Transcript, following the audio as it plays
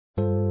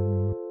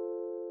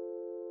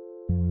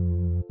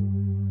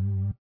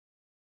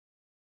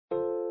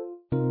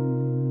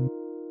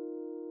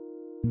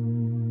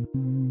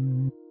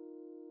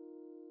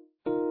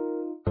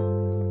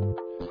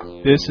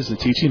This is a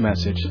teaching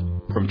message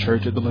from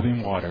Church of the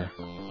Living Water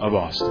of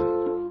Austin.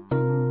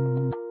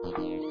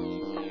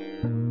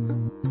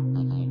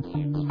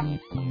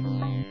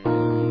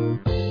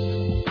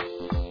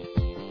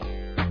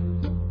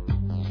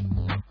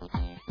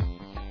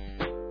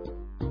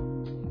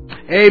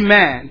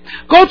 Amen.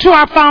 Go to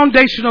our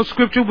foundational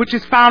scripture, which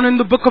is found in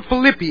the book of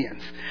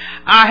Philippians.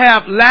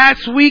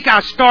 Last week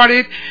I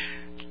started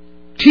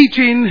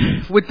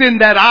teaching within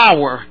that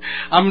hour.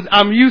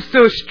 I'm used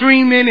to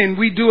streaming, and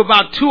we do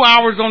about 2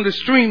 hours on the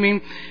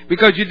streaming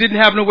because you didn't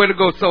have nowhere to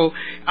go. So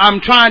I'm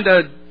trying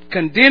to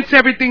condense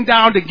everything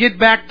down to get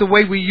back the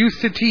way we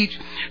used to teach.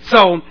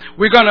 So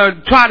we're going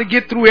to try to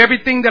get through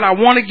everything that I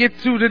want to get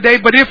through today.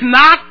 But if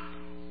not,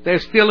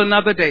 there's still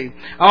another day.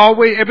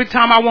 Every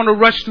time I want to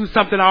rush through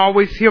something, I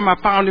always hear my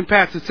founding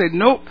pastor say,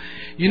 "Nope,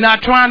 you're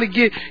not trying to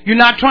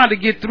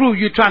get through.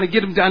 You're trying to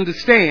get them to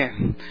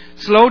understand.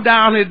 Slow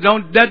down.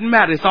 Doesn't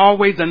matter. It's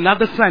always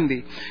another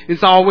Sunday.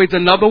 It's always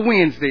another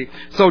Wednesday.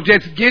 So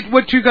just get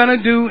what you're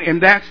gonna do,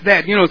 and that's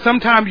that. You know,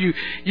 sometimes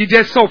you're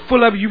just so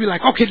full of it, you be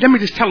like, okay, let me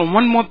just tell them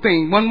one more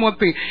thing,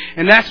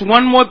 and that's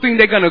one more thing.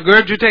 They're gonna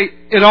regurgitate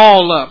it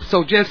all up.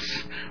 So just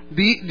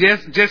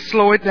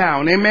slow it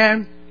down.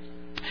 Amen."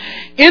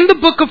 In the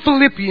book of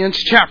Philippians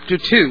chapter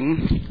 2,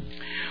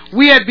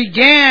 we had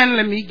began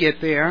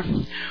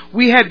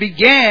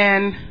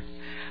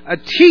a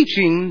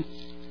teaching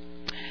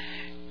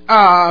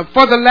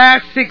for the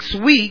last 6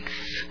 weeks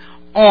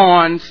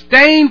on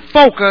staying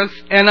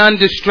focused and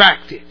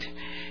undistracted.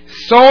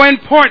 So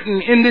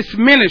important in this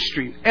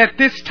ministry at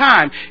this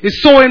time.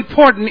 It's so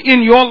important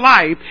in your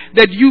life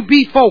that you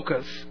be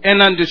focused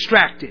and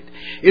undistracted.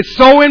 It's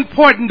so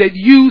important that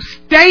you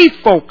stay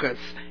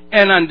focused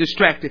and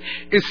undistracted.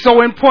 It's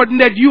so important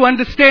that you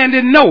understand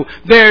and know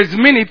there's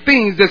many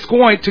things that's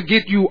going to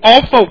get you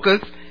off focus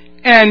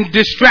and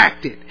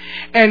distracted.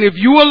 And if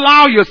you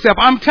allow yourself,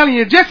 I'm telling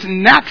you, just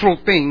natural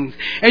things,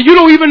 and you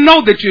don't even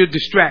know that you're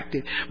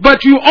distracted.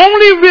 But you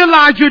only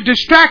realize you're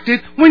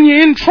distracted when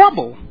you're in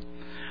trouble.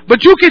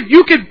 But you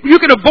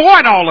could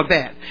avoid all of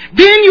that.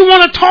 Then you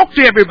want to talk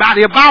to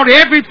everybody about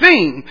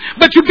everything.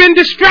 But you've been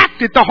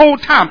distracted the whole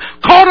time.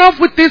 Caught up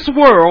with this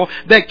world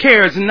that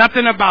cares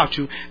nothing about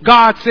you.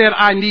 God said,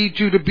 I need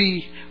you to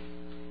be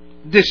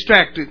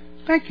distracted.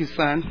 Thank you,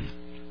 son.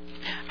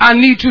 I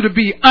need you to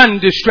be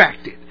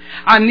undistracted.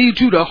 I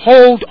need you to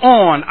hold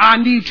on. I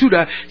need you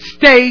to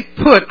stay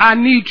put. I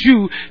need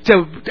you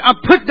to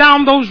put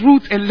down those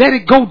roots and let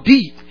it go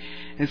deep.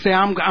 And say,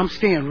 I'm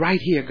staying right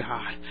here,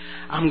 God.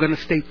 I'm going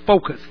to stay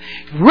focused.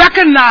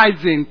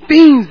 Recognizing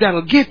things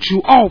that'll get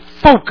you off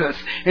focus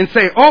and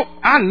say, oh,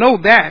 I know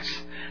that's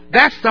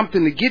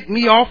something to get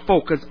me off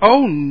focus.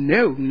 Oh,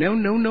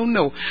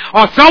 no.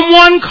 Or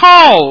someone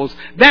calls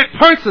that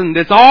person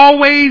that's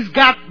always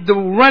got the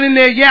running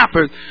their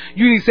yappers.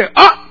 You need to say,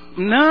 oh,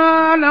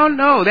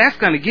 no, that's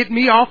going to get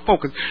me off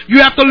focus.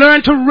 You have to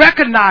learn to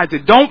recognize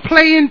it. Don't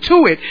play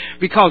into it,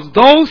 because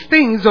those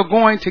things are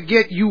going to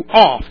get you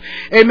off.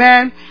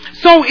 Amen.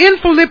 So in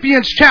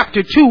Philippians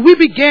chapter 2, we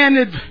began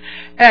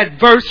at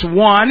verse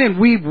 1, and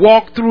we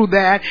walked through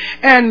that,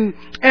 and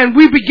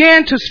we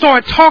began to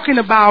start talking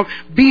about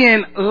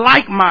being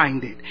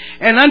like-minded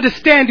and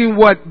understanding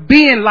what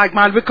being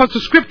like-minded, because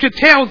the scripture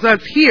tells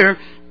us here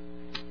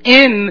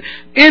in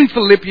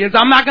Philippians.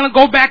 I'm not going to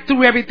go back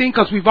through everything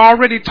because we've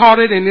already taught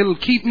it, and it'll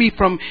keep me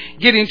from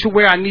getting to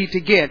where I need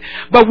to get.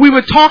 But we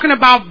were talking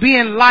about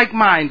being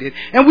like-minded,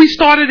 and we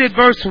started at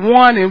verse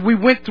 1 and we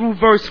went through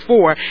verse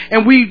 4,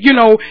 and we're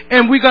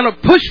going to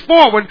push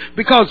forward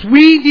because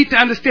we need to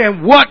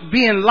understand what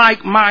being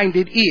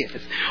like-minded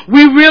is.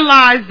 We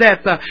realize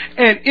that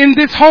and in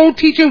this whole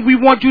teaching, we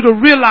want you to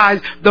realize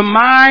the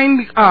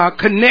mind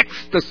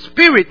connects the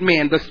spirit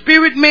man,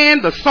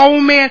 the soul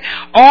man,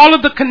 all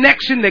of the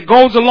connection that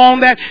goes along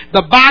that,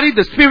 the body,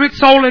 the spirit,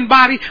 soul, and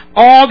body,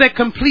 all that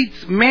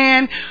completes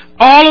man,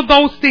 all of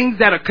those things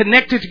that are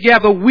connected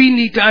together, we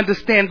need to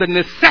understand the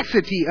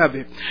necessity of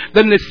it.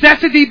 The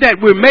necessity that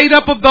we're made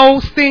up of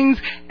those things,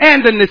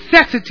 and the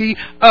necessity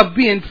of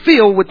being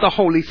filled with the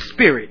Holy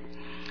Spirit.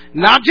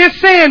 Not just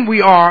saying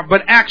we are,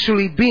 but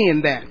actually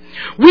being that.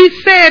 We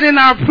said in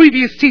our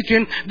previous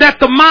teaching that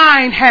the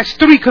mind has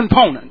 3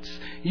 components.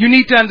 You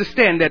need to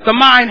understand that. The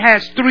mind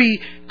has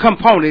 3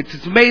 components.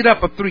 It's made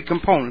up of 3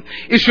 components.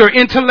 It's your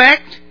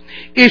intellect,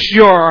 it's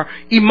your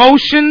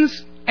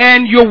emotions,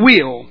 and your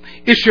will.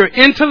 It's your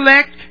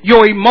intellect,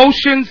 your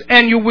emotions,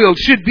 and your will.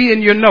 Should be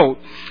in your note.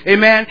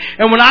 Amen.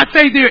 And when I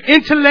say their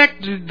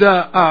intellect,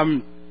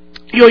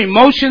 your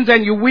emotions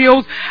and your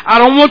wills, I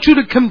don't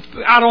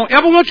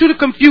ever want you to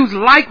confuse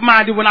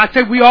like-minded when I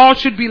say we all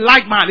should be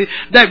like-minded,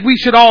 that we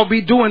should all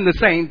be doing the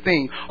same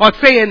thing, or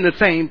saying the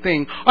same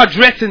thing, or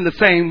dressing the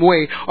same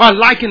way, or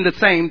liking the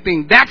same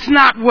thing. That's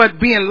not what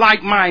being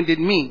like-minded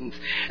means.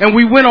 And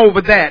we went over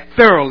that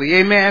thoroughly.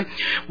 Amen.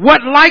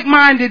 What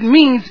like-minded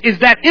means is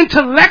that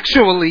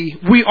intellectually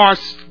we are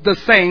the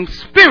same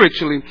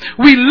spiritually.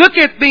 We look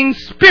at things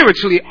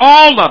spiritually,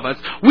 all of us.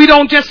 We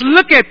don't just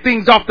look at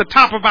things off the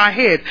top of our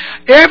head.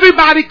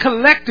 Everybody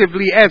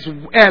collectively as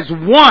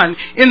one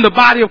in the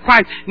body of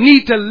Christ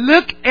need to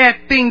look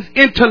at things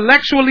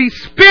intellectually,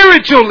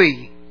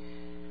 spiritually.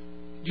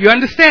 Do you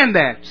understand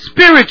that?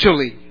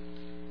 Spiritually.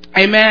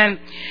 Amen.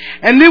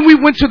 And then we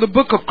went to the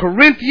book of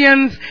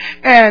Corinthians,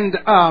 and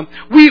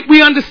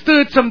we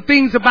understood some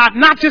things about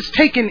not just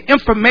taking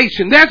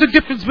information. There's a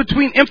difference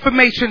between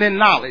information and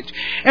knowledge.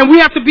 And we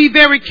have to be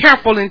very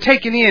careful in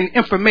taking in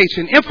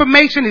information.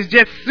 Information is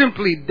just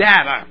simply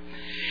data.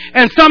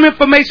 And some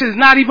information is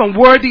not even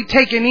worthy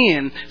taken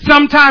in.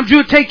 Sometimes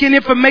you'll take in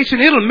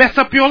information, it'll mess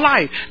up your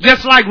life.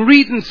 Just like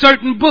reading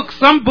certain books.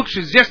 Some books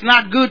is just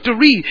not good to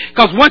read,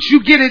 because once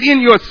you get it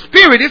in your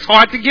spirit, it's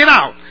hard to get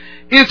out.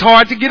 It's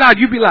hard to get out.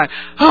 You be like,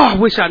 oh, I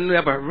wish I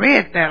never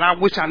read that. I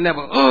wish I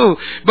never,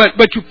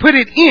 but you put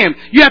it in.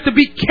 You have to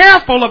be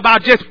careful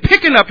about just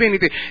picking up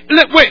anything.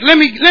 Let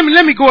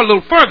me go a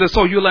little further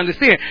so you'll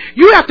understand.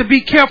 You have to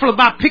be careful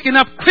about picking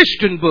up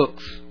Christian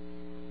books.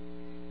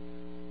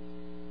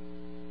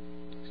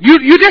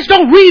 You just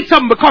don't read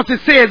something because it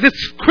says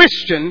it's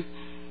Christian.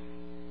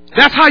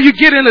 That's how you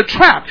get in a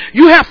trap.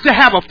 You have to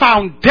have a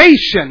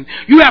foundation.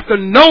 You have to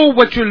know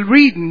what you're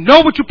reading,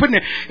 know what you're putting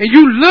in. And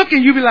you look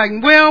and you be like,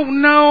 well,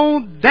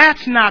 no,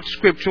 that's not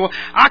scriptural.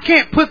 I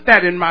can't put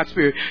that in my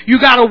spirit. You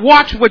got to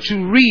watch what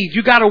you read.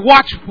 You got to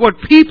watch what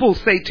people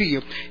say to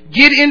you.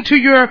 Get into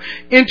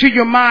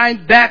your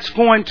mind. That's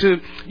going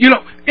to,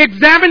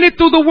 examine it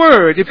through the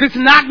word. If it's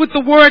not with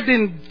the word,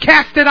 then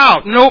cast it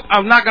out. Nope,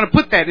 I'm not going to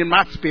put that in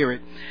my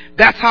spirit.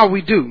 That's how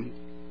we do.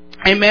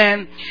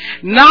 Amen.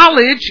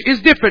 Knowledge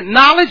is different.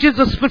 Knowledge is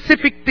a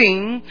specific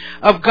thing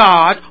of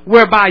God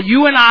whereby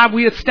you and I,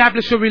 we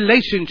establish a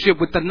relationship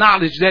with the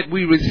knowledge that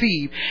we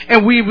receive.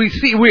 And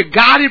we're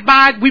guided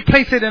by it. We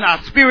place it in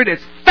our spirit as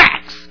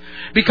facts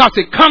because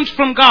it comes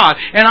from God.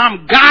 And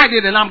I'm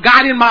guided and I'm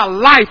guiding my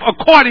life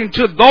according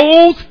to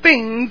those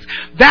things,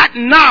 that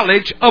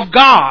knowledge of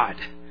God.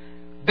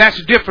 That's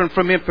different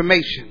from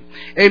information.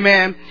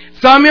 Amen.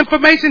 Some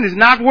information is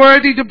not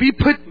worthy to be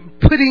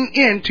putting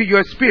into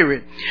your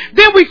spirit.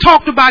 Then we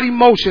talked about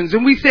emotions,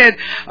 and we said,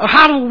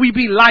 how do we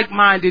be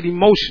like-minded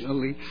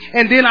emotionally?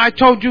 And then I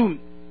told you,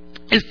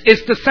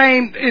 it's the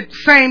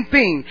same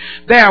thing.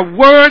 There are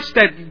words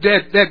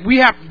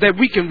that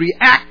we can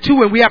react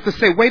to, and we have to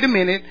say, wait a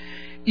minute.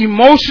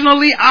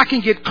 Emotionally, I can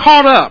get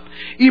caught up.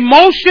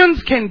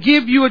 Emotions can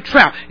give you a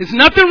trap. There's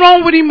nothing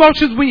wrong with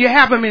emotions when you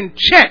have them in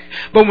check.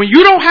 But when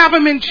you don't have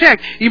them in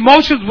check,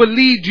 emotions will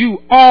lead you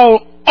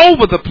all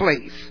over the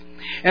place.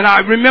 And I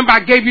remember I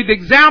gave you the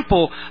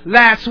example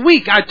last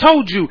week. I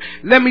told you,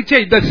 let me tell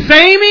you, the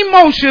same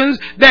emotions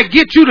that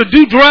get you to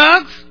do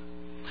drugs,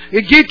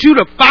 it gets you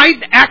to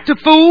fight, act a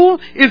fool,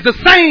 is the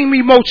same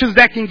emotions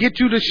that can get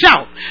you to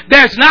shout.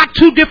 There's not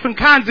two different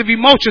kinds of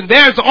emotion.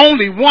 There's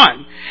only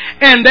one.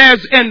 And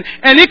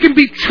it can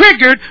be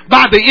triggered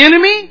by the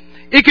enemy.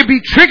 It can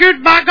be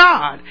triggered by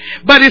God.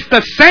 But it's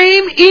the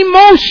same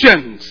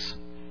emotions.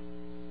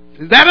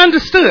 Is that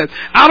understood?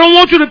 I don't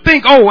want you to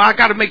think, I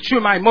got to make sure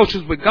my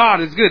emotions with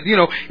God is good.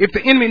 If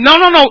the enemy,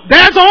 no.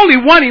 There's only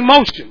one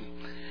emotion.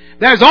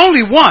 There's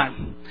only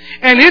one.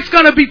 And it's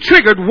going to be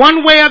triggered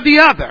one way or the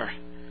other.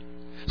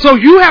 So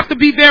you have to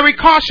be very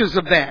cautious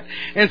of that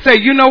and say,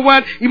 you know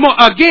what?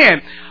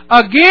 Again,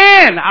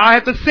 I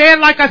have to say it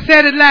like I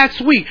said it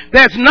last week.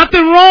 There's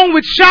nothing wrong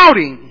with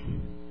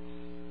shouting.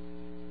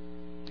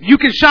 You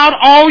can shout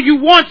all you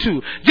want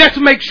to. Just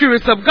make sure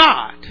it's of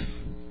God.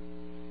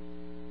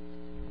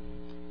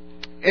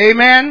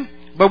 Amen.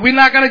 But we're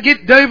not going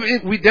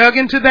to we dug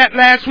into that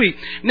last week.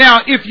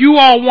 Now, if you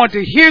all want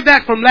to hear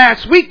that from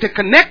last week to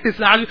connect this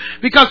knowledge,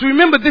 because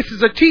remember, this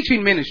is a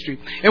teaching ministry.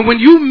 And when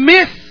you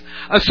miss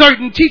a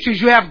certain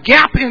teachings, you have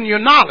gap in your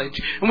knowledge.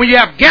 And when you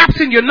have gaps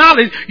in your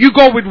knowledge, you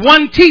go with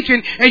one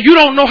teaching and you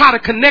don't know how to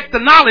connect the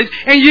knowledge,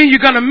 and then you're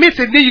going to miss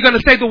it. And then you're going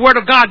to say the word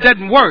of God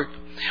doesn't work.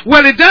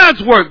 Well, it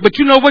does work, but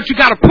you know what? You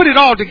got to put it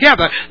all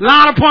together.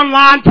 Line upon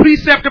line,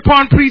 precept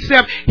upon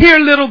precept, here a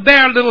little,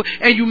 there a little,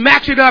 and you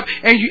match it up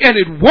and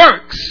it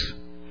works.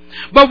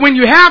 But when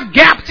you have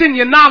gaps in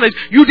your knowledge,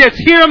 you just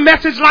hear a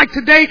message like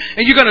today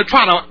and you're going to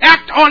try to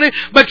act on it,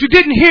 but you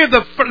didn't hear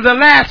the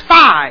last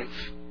 5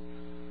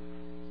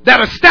 that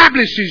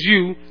establishes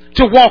you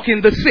to walk in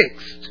the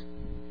 6th.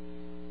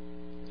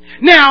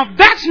 Now,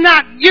 that's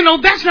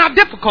not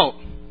difficult.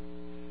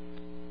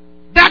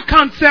 That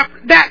concept,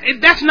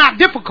 that's not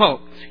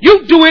difficult.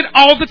 You do it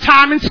all the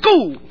time in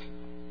school.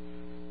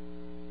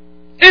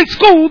 In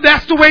school,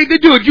 that's the way they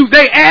do it.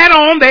 They add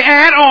on.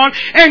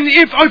 And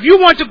if you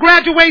want to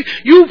graduate,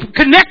 you've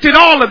connected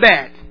all of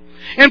that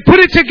and put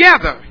it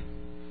together.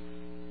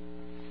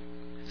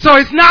 So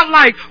it's not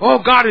like,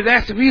 God is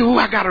asking me,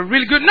 I got a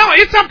really good. No,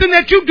 it's something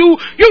that you do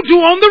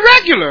on the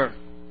regular.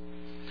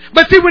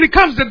 But see, when it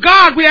comes to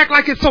God, we act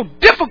like it's so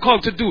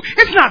difficult to do.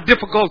 It's not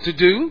difficult to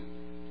do.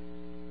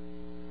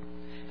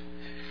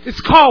 It's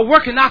called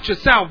working out your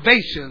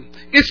salvation.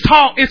 It's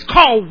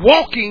called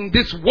walking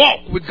this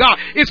walk with God.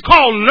 It's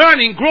called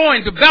learning,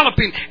 growing,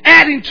 developing,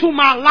 adding to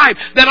my life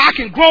that I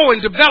can grow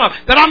and develop,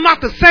 that I'm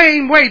not the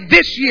same way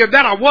this year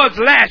that I was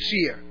last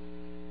year.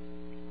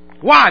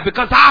 Why?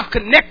 Because I've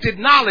connected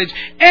knowledge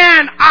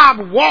and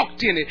I've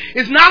walked in it.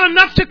 It's not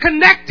enough to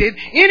connect it.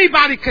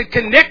 Anybody could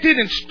connect it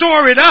and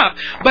store it up,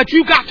 but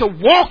you got to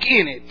walk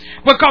in it.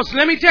 Because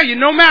let me tell you,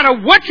 no matter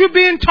what you're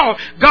being taught,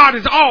 God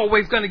is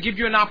always going to give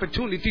you an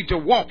opportunity to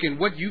walk in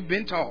what you've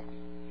been taught.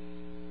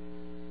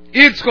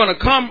 It's going to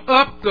come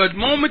up the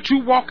moment you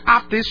walk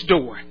out this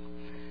door.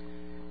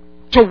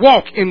 To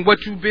walk in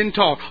what you've been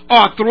taught,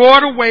 or throw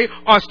it away,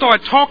 or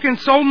start talking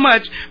so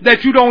much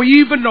that you don't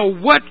even know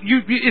what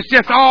it's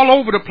just all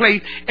over the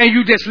place, and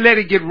you just let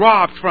it get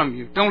robbed from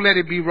you. Don't let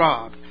it be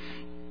robbed.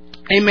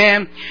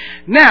 Amen.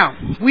 Now,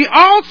 we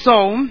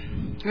also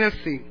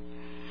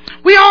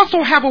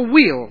have a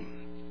will,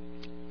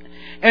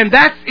 and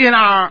that's in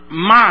our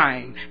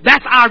mind.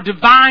 That's our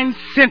divine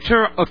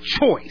center of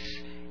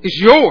choice. It's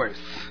yours.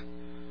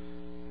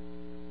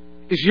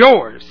 It's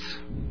yours.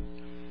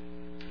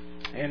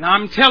 And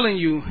I'm telling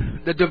you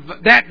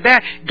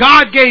that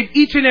God gave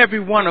each and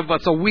every one of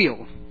us a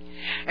will.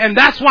 And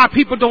that's why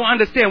people don't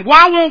understand.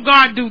 Why won't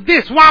God do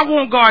this? Why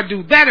won't God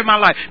do that in my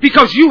life?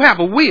 Because you have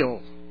a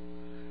will.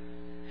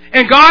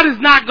 And God is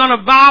not going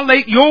to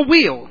violate your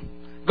will.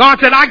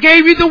 God said, I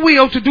gave you the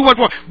will to do what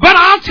you want, but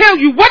I'll tell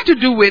you what to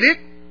do with it.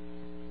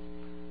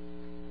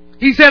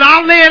 He said,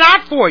 I'll lay it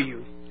out for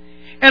you.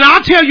 And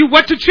I'll tell you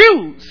what to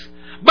choose.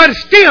 But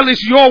still,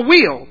 it's your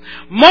will.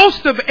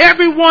 Most of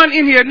everyone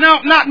in here,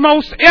 no, not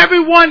most,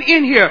 everyone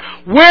in here,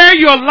 where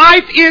your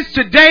life is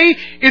today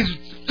is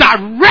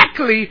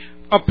directly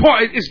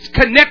is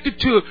connected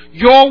to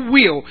your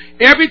will.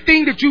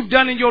 Everything that you've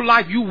done in your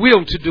life, you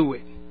will to do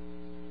it.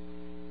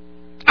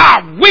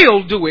 I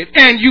will do it,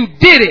 and you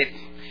did it.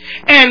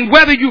 And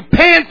whether you're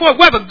paying for it,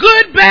 whether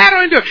good, bad,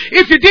 or indifferent,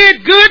 if you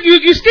did good,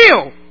 you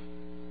still.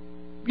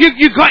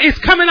 It's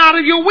coming out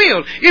of your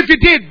will. If you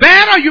did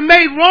bad or you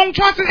made wrong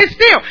choices, it's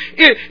still.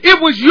 It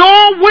was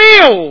your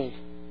will.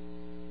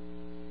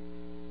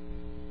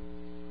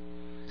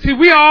 See,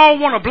 we all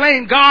want to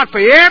blame God for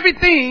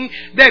everything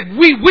that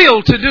we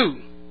will to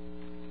do.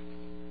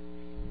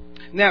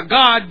 Now,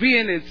 God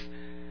being as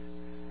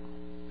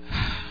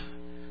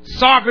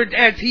sovereign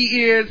as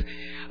He is,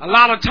 a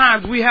lot of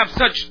times we have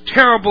such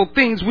terrible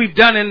things we've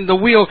done in the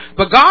will,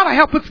 but God will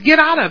help us get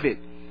out of it.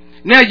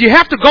 Now, you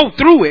have to go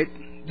through it.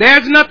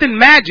 There's nothing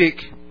magic.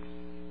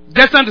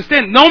 Just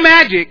understand, no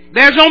magic.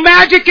 There's no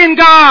magic in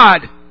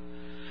God.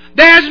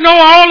 There's no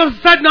all of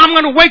a sudden I'm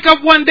going to wake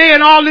up one day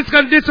and all this is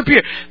going to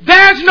disappear.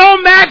 There's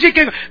no magic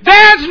in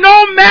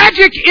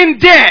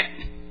debt.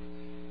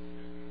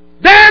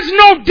 There's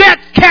no debt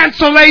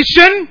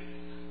cancellation.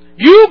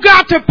 You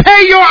got to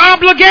pay your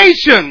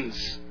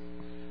obligations.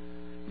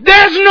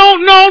 There's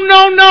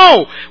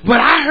no. What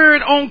I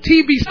heard on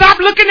TV, stop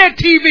looking at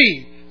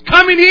TV.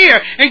 Come in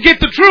here and get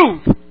the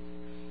truth.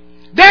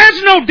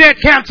 There's no debt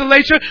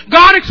cancellation.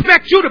 God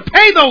expects you to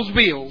pay those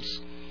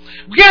bills.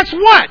 Guess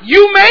what?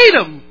 You made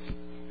them.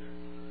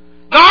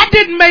 God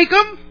didn't make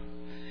them.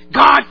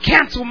 God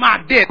canceled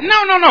my debt.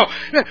 No.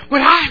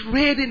 What I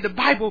read in the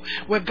Bible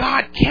where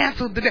God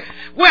canceled the debt.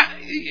 Well,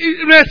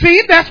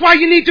 see, that's why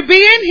you need to be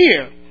in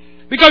here.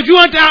 Because you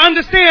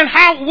understand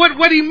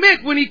what He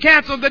meant when He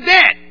canceled the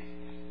debt.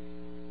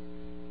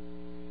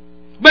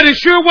 But it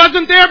sure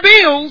wasn't their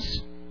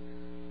bills.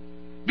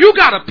 You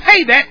got to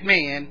pay that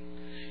man.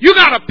 You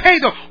got to pay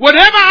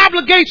whatever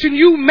obligation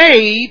you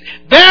made,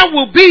 there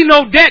will be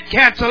no debt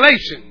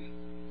cancellation.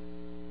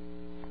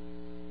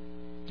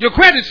 Your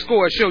credit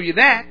score will show you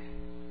that.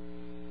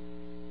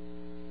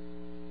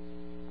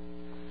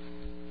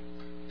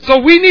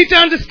 So we need to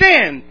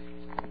understand,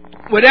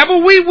 whatever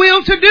we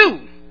will to do,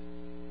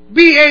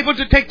 be able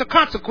to take the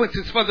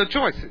consequences for the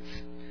choices.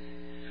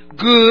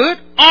 Good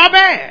or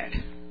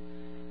bad.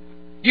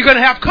 You're going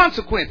to have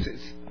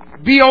consequences.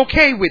 Be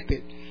okay with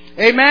it.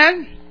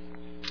 Amen?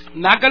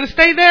 I'm not going to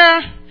stay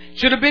there.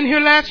 Should have been here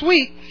last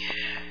week.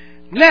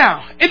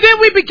 Now, and then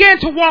we began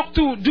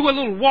to do a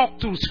little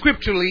walkthrough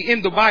scripturally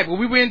in the Bible.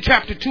 We were in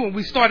chapter 2 and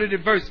we started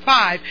at verse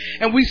 5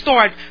 and we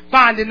started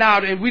finding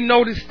out and we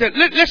noticed that,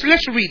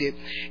 let's read it.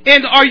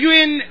 And are you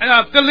in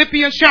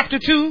Philippians chapter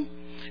 2?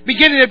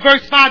 Beginning at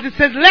verse 5, it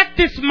says, let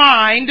this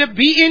mind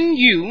be in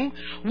you,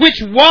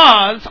 which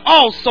was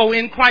also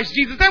in Christ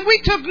Jesus. And we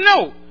took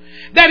note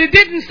that it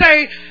didn't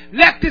say,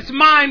 let this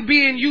mind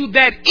be in you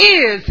that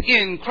is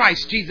in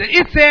Christ Jesus.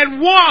 It said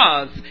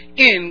was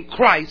in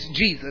Christ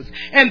Jesus.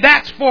 And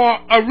that's for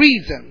a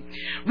reason.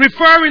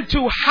 Referring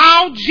to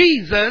how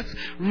Jesus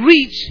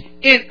reacted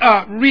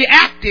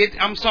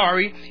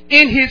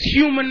in His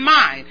human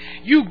mind.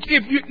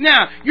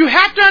 Now, you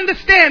have to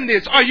understand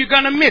this or you're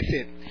going to miss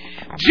it.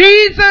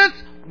 Jesus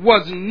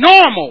was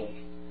normal.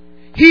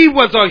 He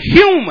was a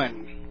human.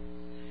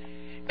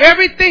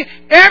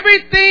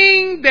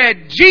 Everything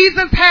that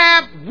Jesus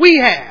had, we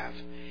have.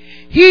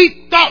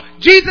 He thought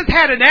Jesus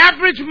had an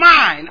average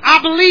mind. I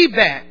believe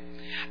that.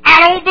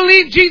 I don't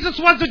believe Jesus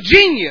was a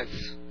genius.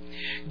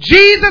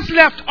 Jesus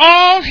left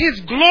all His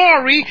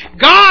glory.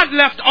 God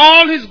left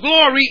all His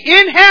glory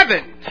in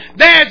heaven.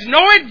 There's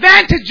no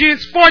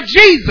advantages for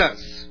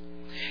Jesus.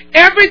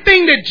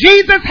 Everything that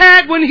Jesus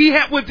had when he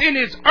was in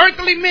his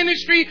earthly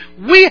ministry,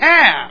 we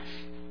have.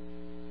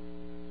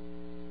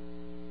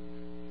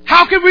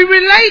 How can we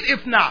relate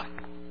if not?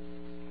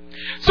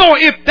 So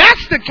if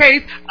that's the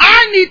case,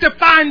 I need to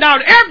find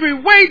out every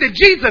way that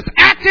Jesus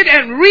acted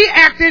and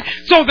reacted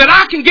so that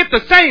I can get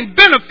the same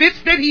benefits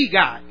that he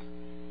got.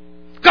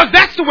 Because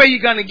that's the way you're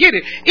going to get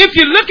it. If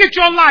you look at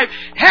your life,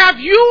 have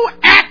you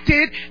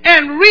acted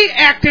and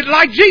reacted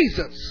like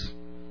Jesus?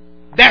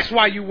 That's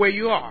why you're where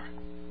you are.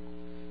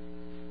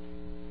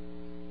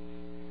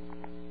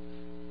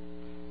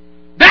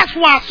 That's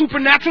why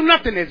supernatural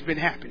nothing has been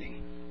happening.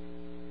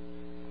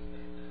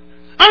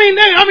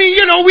 I mean,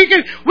 you know, we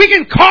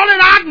can call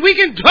it out and we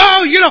can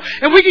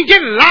and we can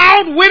get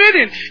loud with it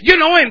and,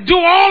 and do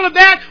all of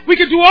that. We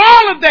can do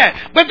all of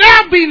that, but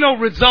there'll be no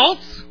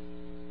results.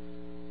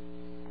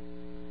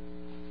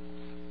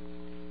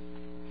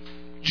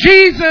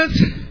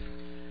 Jesus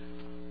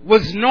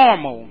was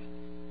normal.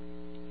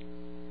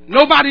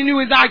 Nobody knew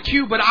his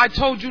IQ, but I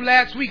told you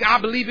last week, I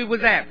believe it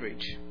was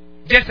average.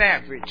 Just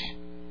average.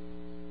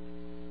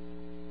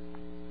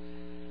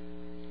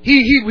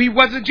 He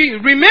was a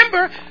genius.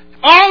 Remember,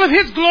 all of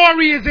his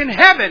glory is in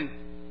heaven.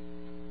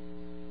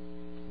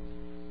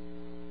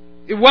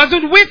 It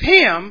wasn't with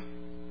him.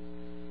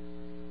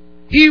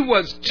 He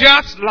was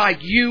just like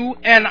you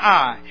and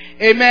I.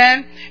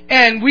 Amen?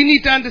 And we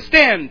need to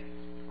understand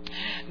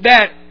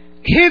that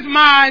his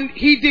mind,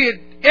 he did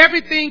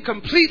everything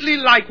completely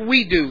like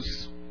we do.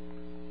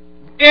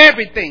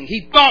 Everything.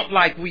 He thought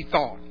like we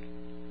thought.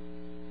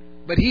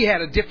 But he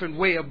had a different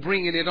way of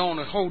bringing it on,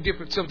 a whole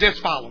different. So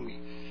just follow me.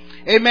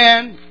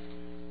 Amen.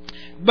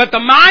 But the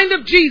mind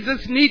of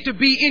Jesus needs to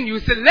be in you.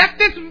 So let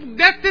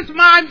this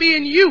mind be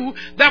in you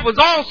that was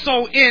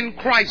also in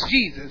Christ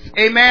Jesus.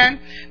 Amen.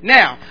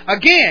 Now,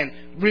 again,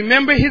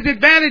 remember his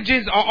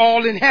advantages are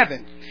all in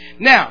heaven.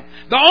 Now,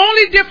 the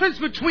only difference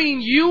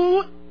between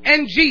you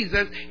and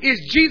Jesus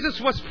is Jesus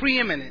was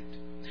preeminent.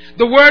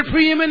 The word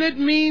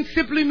preeminent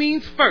simply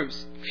means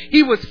first.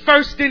 He was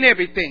first in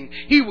everything.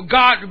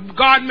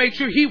 God made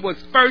sure he was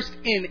first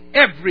in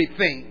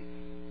everything.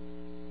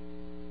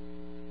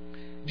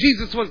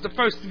 Jesus was the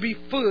first to be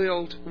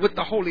filled with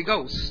the Holy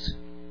Ghost.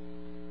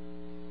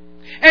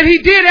 And he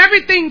did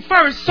everything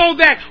first so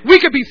that we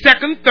could be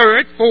second,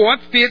 third, fourth,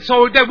 fifth,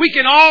 so that we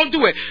can all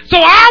do it. So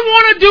I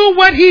want to do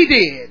what he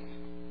did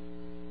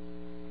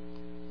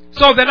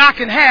so that I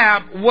can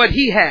have what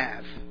he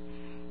has.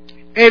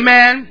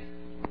 Amen.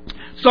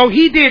 So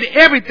he did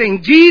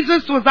everything.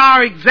 Jesus was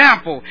our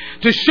example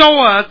to show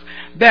us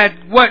that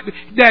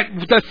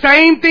the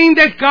same thing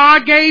that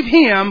God gave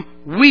him,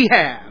 we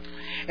have.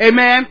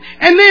 Amen.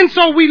 And then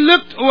so we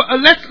looked.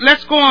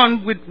 Let's go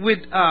on with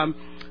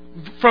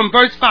from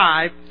verse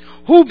 5.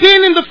 Who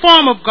being in the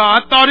form of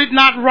God thought it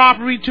not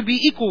robbery to be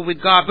equal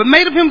with God, but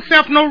made of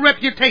himself no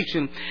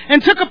reputation,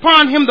 and took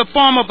upon him the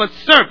form of a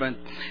servant,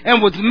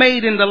 and was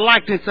made in the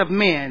likeness of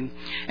men.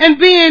 And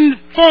being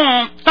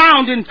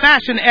found in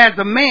fashion as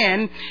a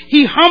man,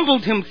 he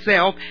humbled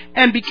himself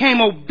and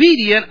became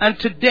obedient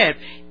unto death,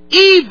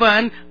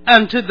 even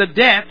unto the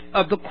death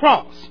of the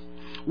cross.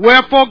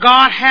 Wherefore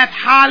God hath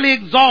highly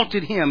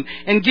exalted him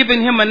and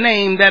given him a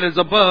name that is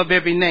above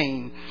every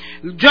name.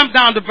 Jump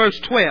down to verse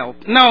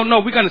 12.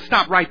 No, we're going to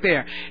stop right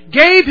there.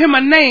 Gave him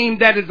a name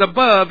that is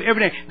above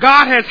every name.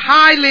 God has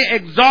highly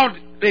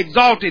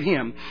exalted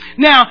him.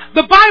 Now,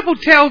 the Bible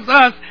tells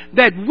us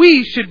that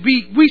we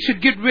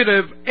should get rid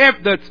of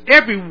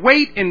every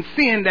weight and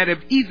sin that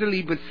have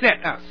easily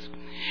beset us.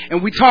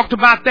 And we talked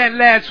about that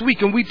last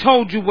week, and we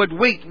told you what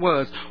weight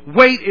was.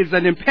 Weight is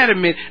an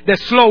impediment that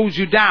slows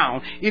you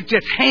down. It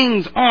just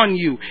hangs on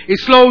you. It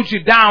slows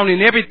you down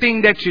in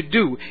everything that you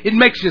do. It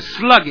makes you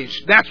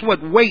sluggish. That's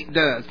what weight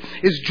does.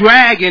 It's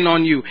dragging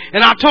on you.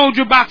 And I told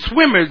you about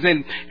swimmers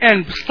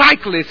and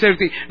cyclists,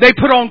 everything. They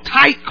put on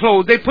tight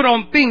clothes. They put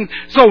on things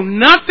so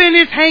nothing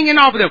is hanging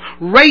off of them.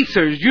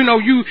 Racers,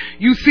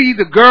 you see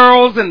the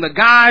girls and the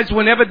guys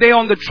whenever they're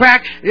on the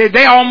track,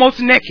 they almost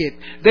naked.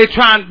 They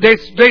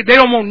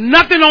don't want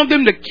nothing on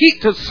them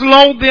to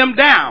slow them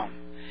down.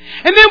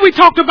 And then we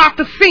talked about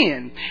the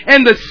sin.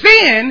 And the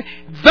sin,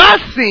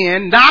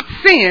 not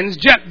sins,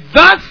 just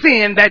the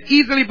sin that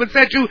easily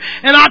beset you.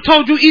 And I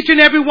told you each and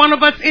every one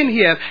of us in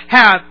here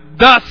have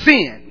the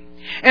sin.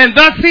 And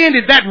the sin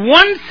is that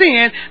one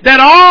sin that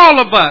all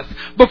of us,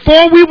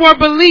 before we were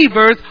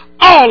believers,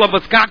 all of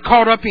us got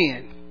caught up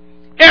in.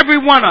 Every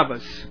one of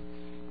us.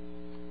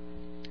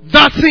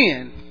 The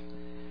sin.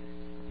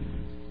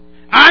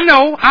 I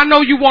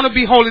know you want to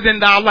be holier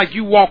than thou, like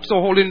you walk so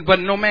holy, but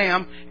no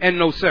ma'am and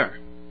no sir.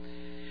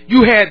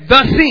 You had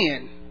the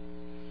sin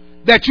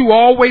that you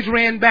always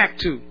ran back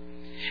to.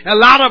 A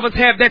lot of us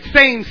have that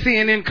same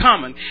sin in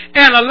common.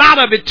 And a lot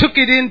of it took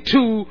it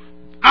into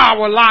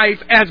our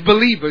life as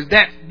believers.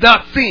 That's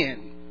the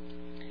sin.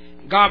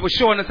 God was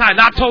showing us how.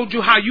 And I told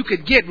you how you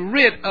could get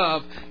rid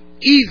of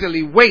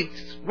easily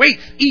weights.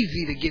 Weights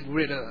easy to get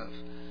rid of.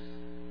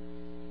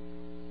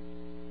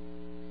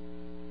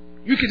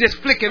 You could just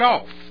flick it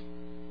off.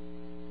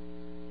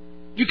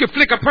 You could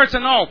flick a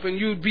person off and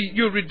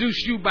you'll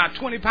reduce you by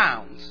 20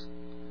 pounds.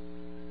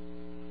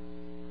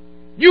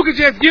 You could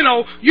just,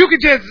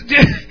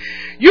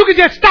 you could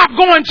just stop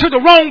going to the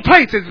wrong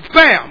places.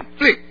 Bam,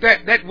 flick,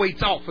 that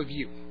weight's off of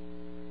you.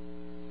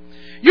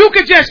 You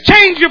could just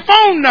change your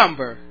phone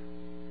number.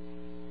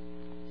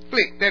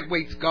 Flick, that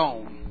weight's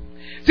gone.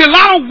 See, a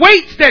lot of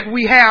weights that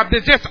we have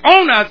that's just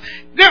on us,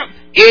 they're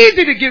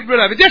easy to get rid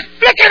of it. Just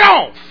flick it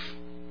off.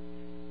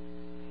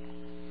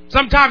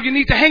 Sometimes you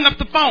need to hang up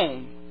the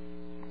phone.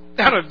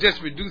 That'll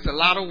just reduce a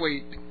lot of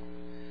weight.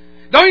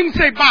 Don't even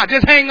say bye,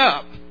 just hang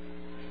up.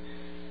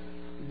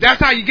 That's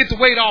how you get the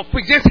weight off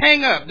quick. Just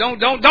hang up. Don't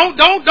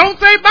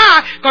say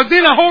bye, because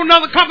then a whole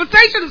nother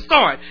conversation will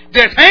start.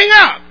 Just hang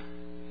up.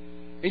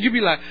 And you'll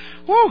be like,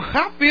 oh,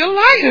 I feel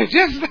lighter.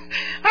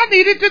 I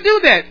needed to do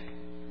that.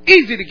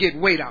 Easy to get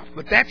weight off.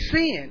 But that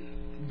sin,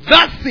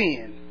 the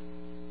sin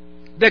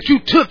that you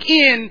took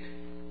in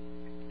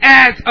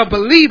as a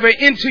believer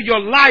into your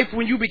life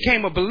when you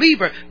became a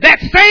believer, that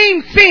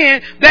same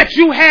sin that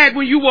you had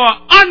when you were an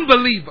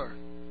unbeliever,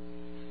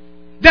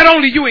 that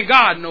only you and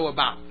God know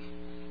about.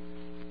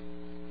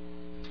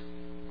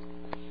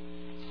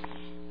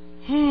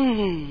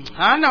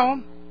 I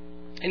know.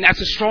 And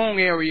that's a strong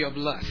area of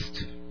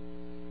lust.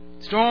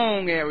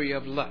 Strong area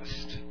of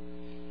lust.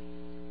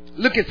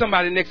 Look at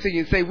somebody next to you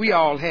and say, we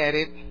all had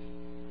it.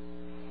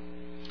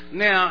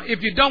 Now,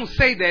 if you don't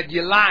say that,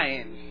 you're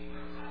lying.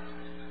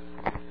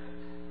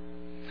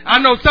 I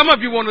know some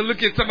of you want to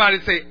look at somebody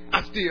and say,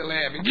 I still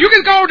have it. You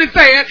can go and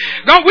say it.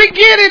 No, we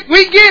get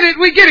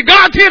it.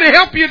 God's here to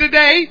help you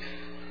today.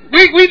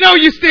 We know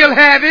you still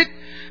have it.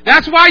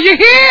 That's why you're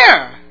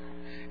here.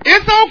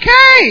 It's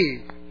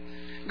okay.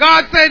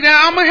 God said,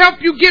 now I'm going to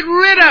help you get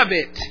rid of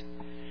it.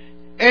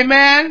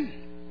 Amen.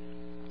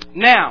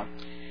 Now,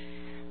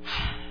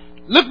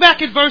 look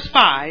back at verse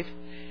 5.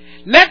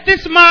 Let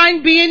this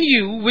mind be in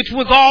you, which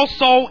was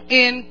also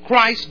in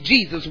Christ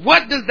Jesus.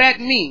 What does that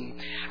mean?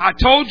 I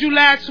told you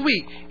last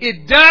week,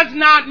 it does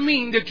not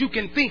mean that you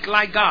can think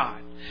like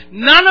God.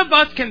 None of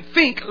us can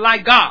think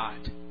like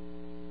God.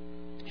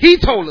 He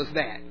told us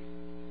that.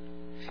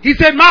 He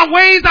said, my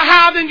ways are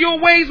higher than your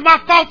ways, my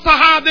thoughts are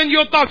higher than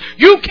your thoughts.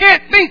 You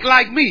can't think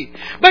like me.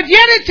 But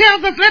yet it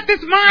tells us, let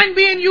this mind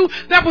be in you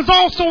that was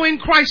also in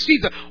Christ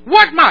Jesus.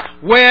 What mind?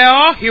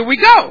 Well, here we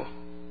go.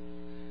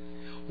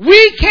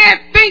 We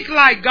can't think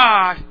like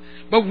God,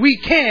 but we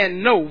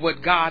can know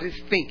what God is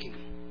thinking.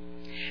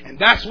 And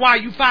that's why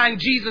you find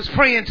Jesus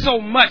praying so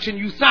much, and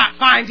you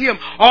find him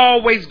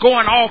always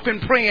going off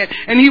and praying.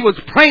 And he was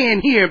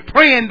praying here,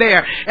 praying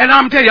there. And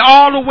I'm telling you,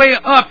 all the way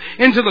up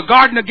into the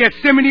Garden of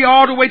Gethsemane,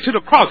 all the way to the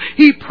cross.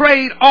 He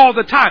prayed all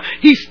the time.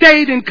 He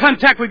stayed in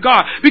contact with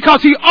God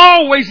because he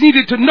always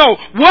needed to know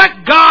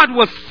what God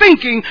was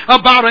thinking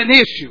about an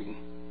issue.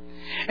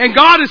 And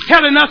God is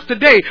telling us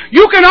today,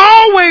 you can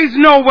always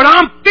know what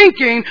I'm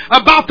thinking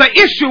about the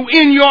issue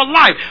in your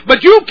life.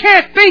 But you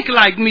can't think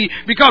like me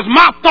because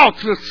my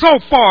thoughts are so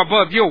far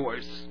above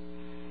yours.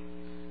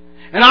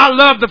 And I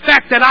love the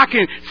fact that I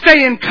can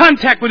stay in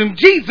contact with him.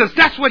 Jesus,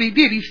 that's what he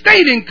did. He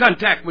stayed in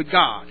contact with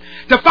God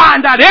to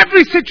find out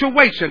every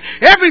situation,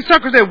 every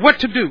circumstance, what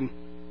to do.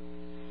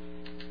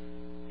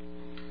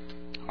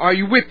 Are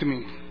you with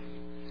me?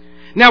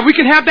 Now we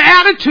can have the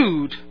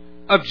attitude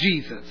of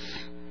Jesus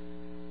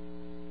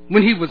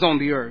when he was on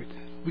the earth.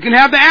 We can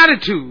have the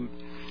attitude.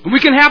 And we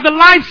can have the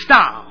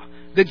lifestyle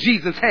that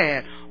Jesus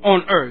had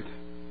on earth.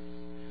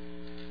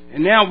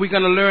 And now we're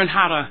going to learn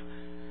how to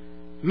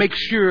make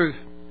sure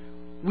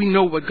we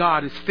know what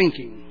God is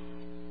thinking.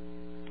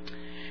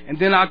 And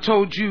then I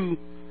told you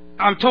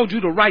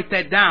to write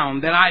that down,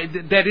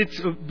 that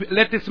it's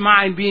let this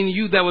mind be in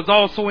you that was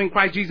also in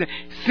Christ Jesus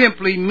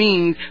simply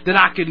means that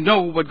I can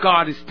know what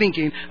God is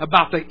thinking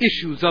about the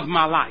issues of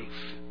my life.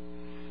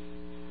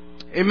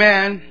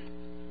 Amen.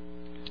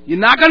 You're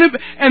not going to,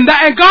 and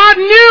God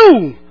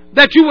knew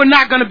that you were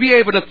not going to be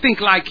able to think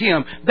like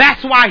him.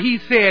 That's why he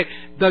said,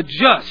 the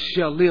just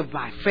shall live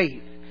by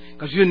faith.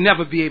 Because you'll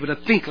never be able to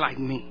think like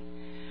me.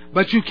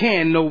 But you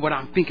can know what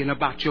I'm thinking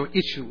about your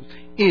issues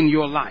in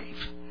your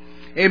life.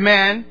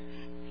 Amen.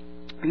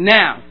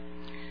 Now,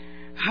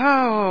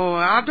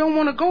 I don't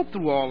want to go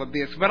through all of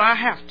this, but I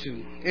have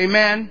to.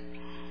 Amen.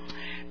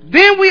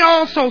 Then we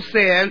also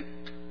said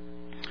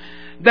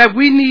that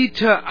we need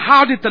to,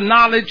 how did the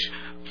knowledge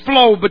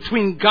flow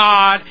between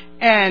God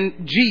and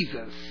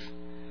Jesus?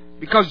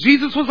 Because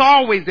Jesus was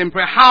always in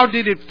prayer. How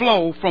did it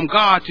flow from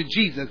God to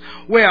Jesus?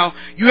 Well,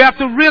 you have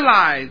to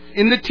realize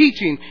in the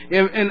teaching,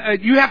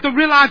 and you have to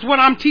realize what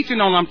I'm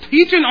teaching on. I'm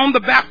teaching on the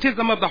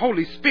baptism of the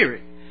Holy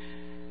Spirit.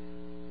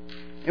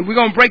 And we're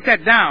going to break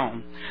that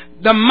down.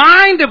 The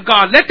mind of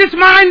God, let this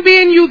mind be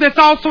in you that's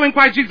also in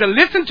Christ Jesus.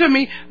 Listen to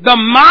me. The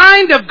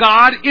mind of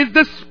God is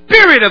the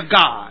Spirit of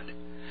God.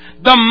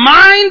 The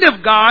mind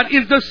of God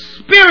is the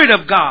Spirit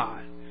of God.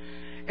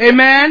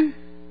 Amen.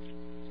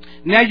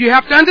 Now you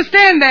have to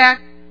understand that.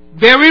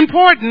 Very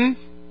important.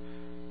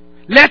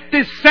 Let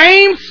this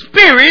same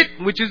Spirit,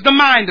 which is the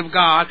mind of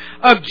God,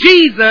 of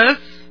Jesus,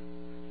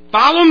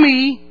 follow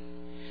me.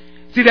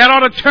 See, that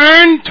ought to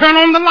turn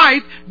on the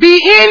light, be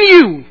in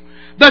you.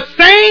 The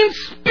same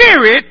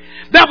Spirit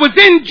that was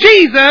in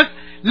Jesus,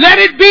 let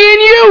it be in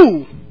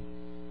you.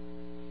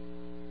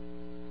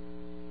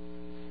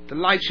 The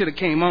light should have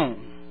came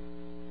on.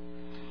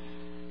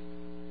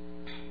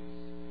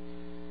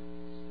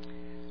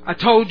 I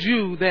told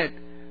you that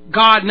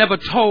God never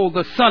told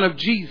the Son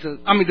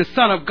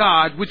of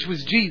God, which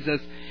was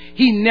Jesus,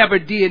 he never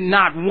did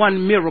not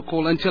one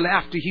miracle until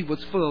after he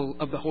was full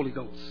of the Holy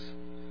Ghost.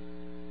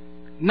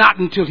 Not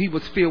until he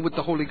was filled with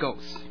the Holy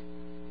Ghost.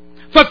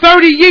 For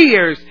 30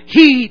 years,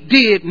 he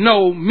did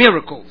no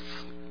miracles.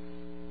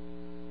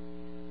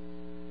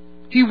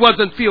 He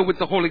wasn't filled with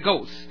the Holy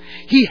Ghost.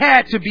 He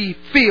had to be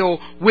filled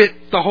with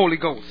the Holy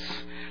Ghost.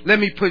 Let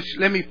me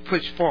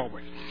push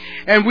forward.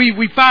 And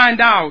we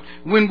find out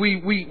when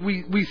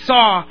we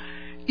saw,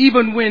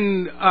 even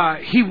when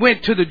he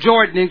went to the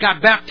Jordan and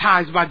got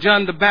baptized by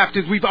John the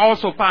Baptist, we've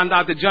also found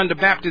out that John the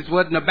Baptist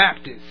wasn't a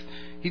Baptist.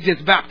 He's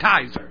just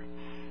baptizer.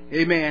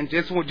 Amen.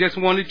 Just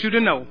wanted you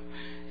to know.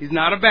 He's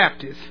not a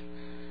Baptist.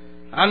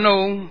 I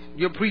know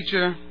your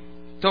preacher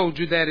told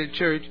you that at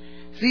church.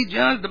 See,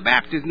 John's the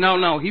Baptist.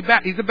 No, he's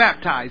a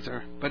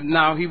baptizer. But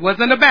no, he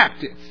wasn't a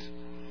Baptist.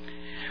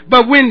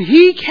 But when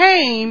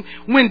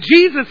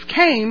Jesus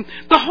came,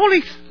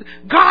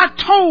 God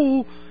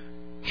told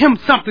him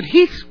something.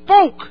 He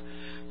spoke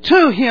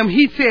to him.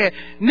 He said,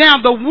 now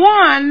the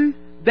one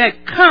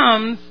that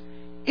comes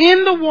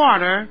in the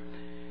water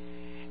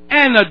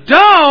and a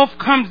dove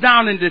comes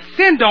down and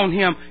descends on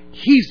him,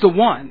 he's the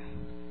one.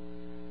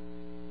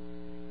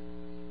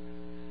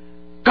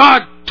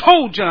 God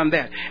told John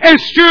that. And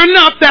sure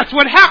enough, that's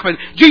what happened.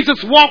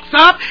 Jesus walks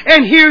up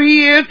and here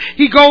he is.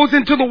 He goes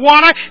into the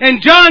water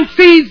and John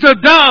sees the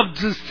dove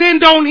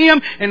descend on him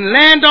and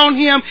land on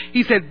him.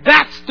 He said,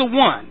 that's the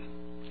one.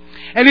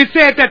 And it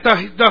said that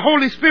the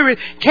Holy Spirit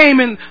came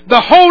in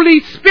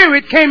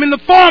the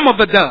form of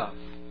a dove.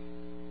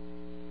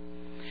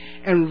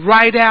 And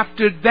right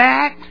after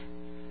that,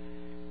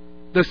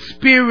 the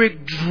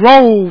Spirit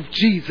drove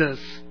Jesus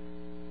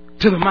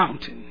to the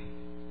mountain.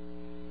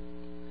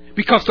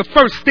 Because the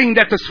first thing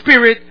that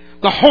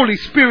the Holy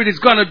Spirit is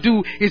going to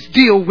do is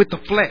deal with the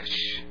flesh.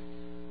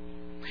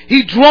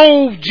 He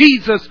drove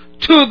Jesus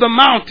to the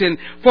mountain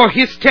for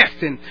his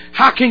testing.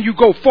 How can you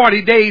go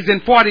 40 days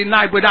and 40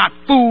 nights without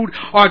food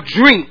or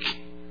drink?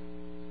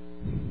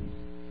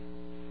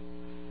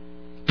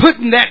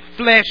 Putting that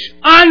flesh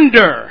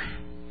under.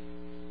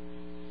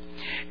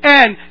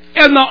 And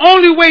the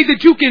only way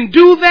that you can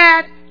do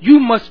that, you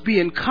must be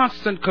in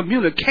constant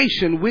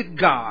communication with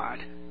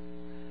God.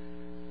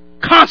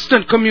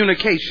 Constant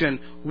communication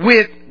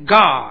with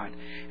God.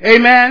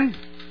 Amen.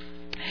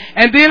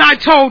 And then I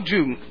told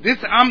you, this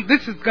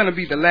is going to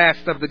be the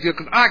last of the deal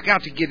because I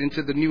got to get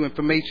into the new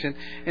information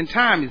and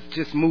time is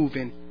just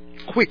moving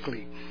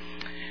quickly.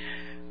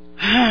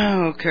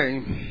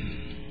 Okay.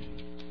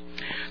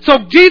 So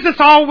Jesus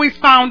always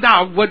found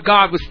out what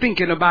God was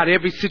thinking about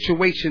every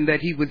situation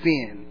that he was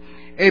in.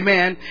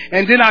 Amen.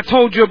 And then I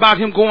told you about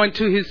him going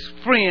to his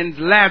friend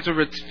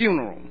Lazarus'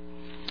 funeral.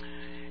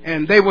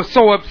 And they were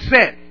so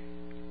upset.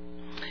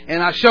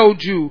 And I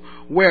showed you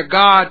where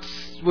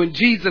when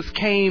Jesus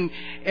came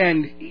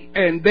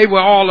and they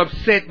were all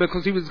upset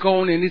because he was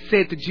going, and it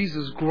said that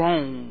Jesus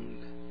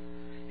groaned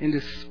in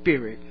the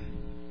spirit.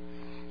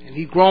 And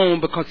he groaned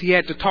because he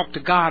had to talk to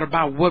God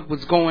about what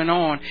was going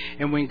on.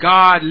 And when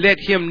God let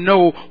him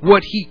know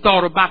what he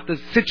thought about the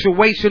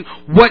situation,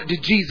 what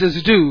did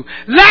Jesus do?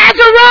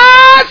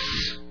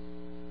 Lazarus!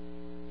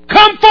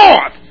 Come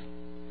forth!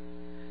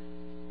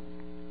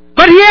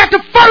 But he had to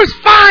first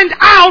find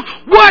out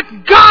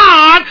what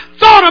God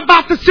thought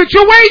about the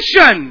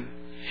situation.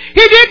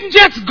 He didn't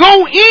just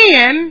go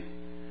in.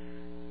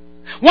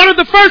 One of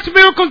the first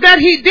miracles that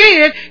he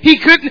did, he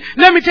couldn't.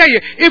 Let me tell you,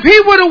 if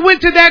he would have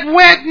went to that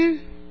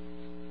wedding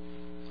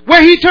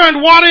where he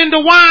turned water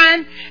into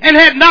wine and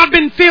had not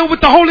been filled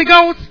with the Holy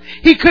Ghost,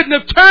 he couldn't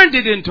have turned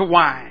it into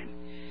wine.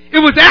 It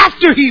was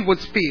after he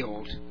was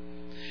filled.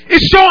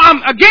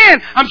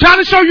 I'm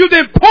trying to show you the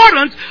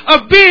importance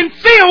of being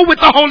filled with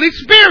the Holy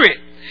Spirit.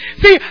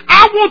 See,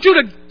 I want you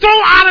to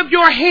throw out of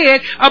your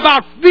head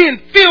about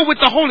being filled with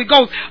the Holy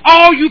Ghost.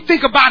 All you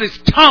think about is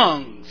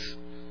tongues.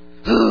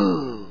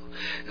 Ooh,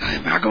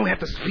 am I going to have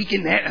to speak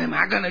in that? Am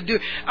I going to do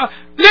it?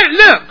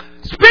 Look,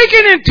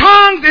 speaking in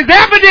tongues is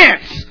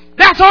evidence.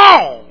 That's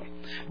all.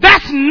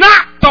 That's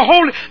not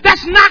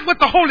what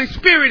the Holy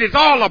Spirit is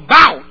all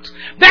about.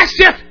 That's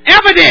just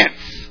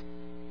evidence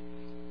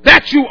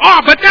that you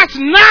are, but that's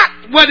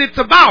not what it's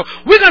about.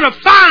 We're going to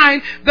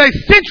find the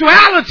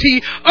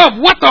sensuality of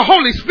what the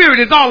Holy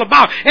Spirit is all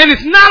about. And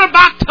it's not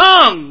about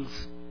tongues.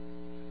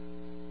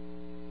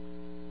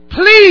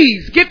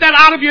 Please get that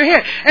out of your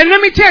head. And let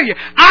me tell you,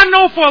 I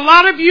know for a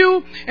lot of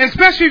you, and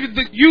especially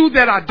you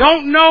that I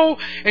don't know,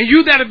 and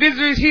you that are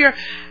visitors here,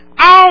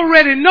 I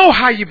already know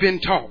how you've been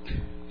taught.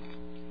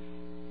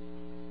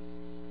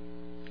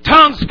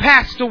 Tongues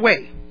passed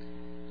away.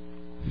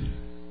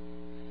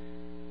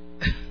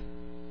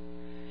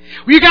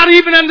 You got to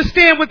even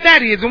understand what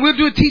that is, and we'll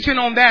do a teaching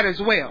on that as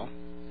well.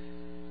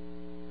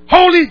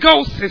 Holy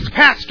Ghost has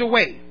passed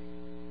away.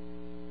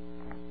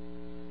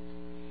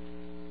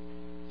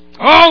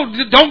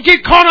 Oh, don't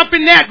get caught up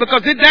in that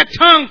because that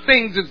tongue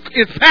thing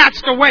is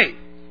passed away.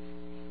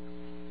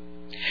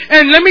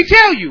 And let me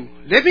tell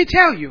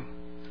you,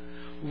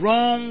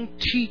 wrong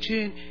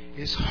teaching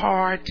is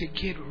hard to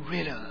get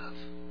rid of.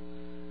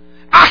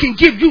 I can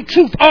give you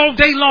truth all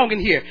day long in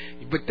here,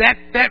 but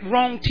that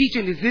wrong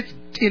teaching is this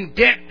in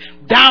depth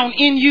down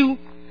in you.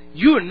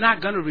 You are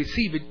not going to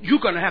receive it. You're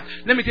going to have,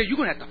 let me tell you, you're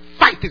going to have to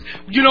fight this.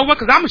 You know what?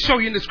 Because I'm going to show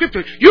you in the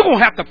scripture, you're going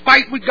to have to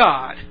fight with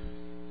God.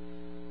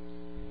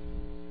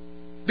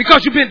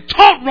 Because you've been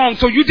taught wrong,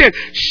 so you just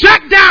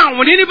shut down.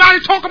 When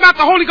anybody talk about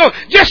the Holy Ghost,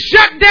 just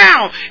shut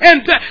down.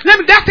 And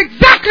that's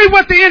exactly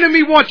what the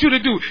enemy wants you to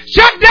do.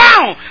 Shut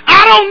down.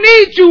 I don't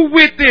need you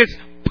with this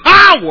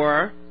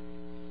power.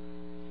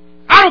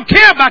 I don't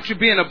care about you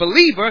being a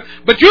believer,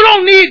 but you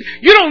don't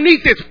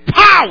need this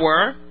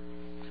power.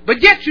 But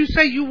yet you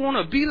say you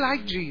want to be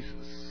like Jesus.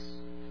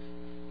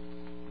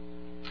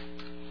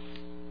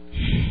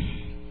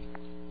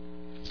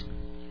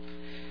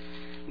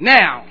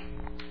 Now,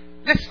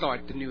 let's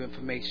start the new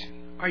information.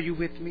 Are you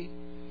with me?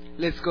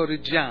 Let's go to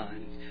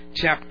John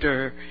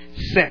chapter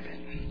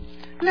 7.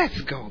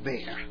 Let's go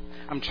there.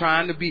 I'm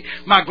trying to be.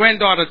 My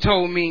granddaughter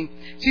told me,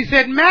 she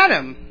said,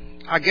 Madam,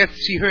 I guess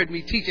she heard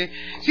me teaching.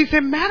 She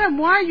said, Madam,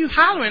 why are you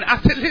hollering? I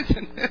said,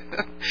 listen,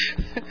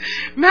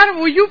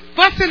 Madam, were you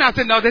fussing? I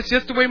said, no, that's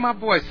just the way my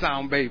voice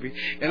sound, baby.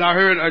 And I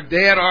heard her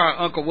dad or her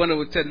uncle, one of them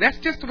would tell, that's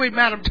just the way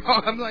Madam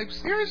talk. I'm like,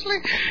 seriously?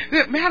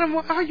 Madam,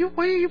 why are you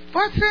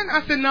fussing?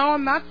 I said, no,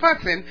 I'm not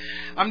fussing.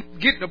 I'm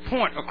getting a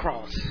point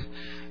across.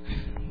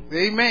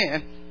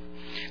 Amen.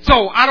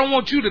 So I don't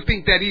want you to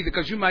think that either,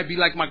 because you might be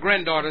like my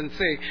granddaughter and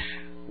say,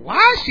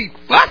 why is she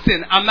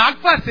fussing? I'm not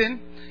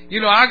fussing. You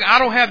know, I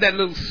don't have that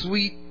little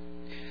sweet,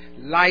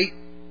 light,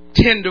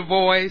 tender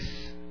voice.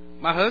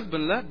 My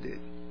husband loved it.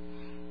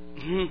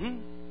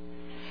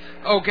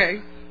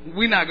 Okay,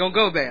 we're not going to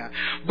go there.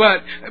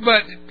 But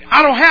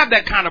I don't have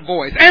that kind of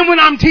voice. And when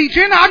I'm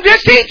teaching, I'm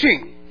just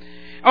teaching.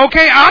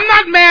 Okay, I'm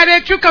not mad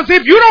at you, because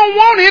if you don't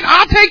want it,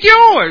 I'll take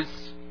yours.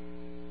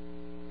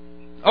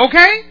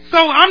 Okay,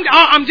 so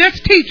I'm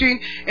just teaching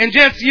and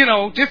just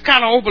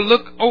kind of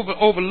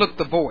overlook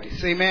the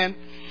voice. Amen.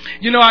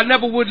 You know, I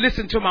never would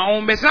listen to my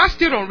own message. I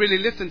still don't really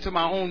listen to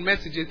my own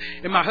messages.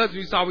 And my husband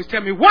used to always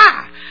tell me,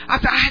 why? I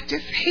said, I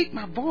just hate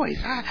my voice.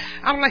 I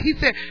don't like, he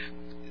said,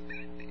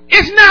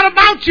 it's not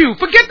about you.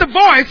 Forget the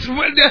voice,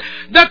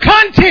 the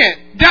content.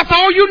 That's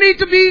all you need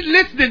to be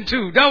listening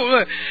to.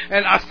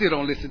 And I still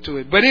don't listen to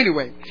it. But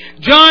anyway,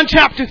 John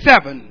chapter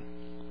 7.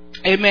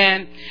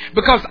 Amen.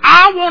 Because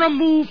I want to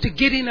move to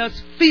getting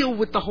us filled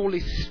with the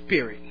Holy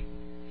Spirit.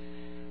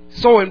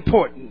 So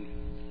important.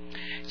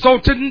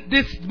 So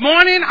this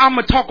morning, I'm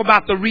going to talk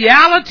about the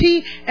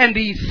reality and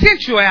the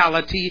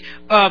essentiality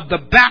of the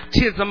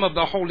baptism of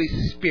the Holy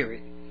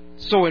Spirit.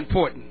 So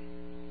important.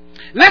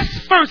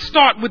 Let's first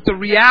start with the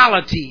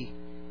reality.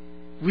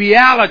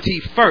 Reality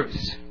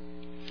first.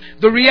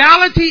 The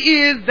reality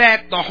is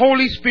that the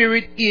Holy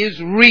Spirit is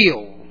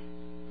real.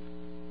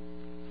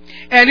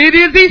 And it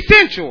is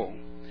essential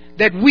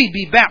that we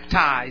be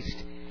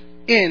baptized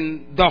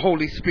in the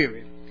Holy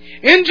Spirit.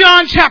 In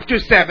John chapter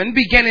 7,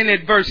 beginning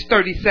at verse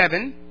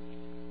 37,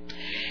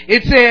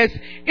 it says,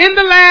 in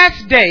the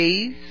last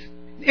day,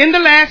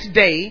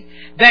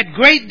 that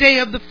great day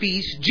of the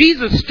feast,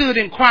 Jesus stood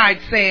and cried,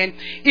 saying,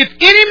 if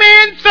any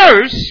man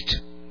thirst,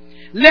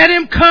 let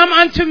him come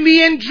unto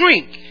me and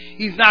drink.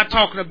 He's not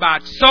talking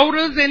about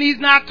sodas, and he's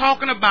not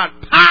talking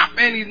about pop,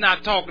 and he's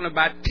not talking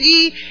about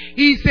tea.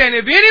 He's saying,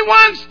 if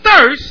anyone's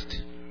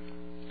thirst,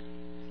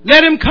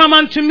 let him come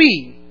unto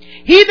me.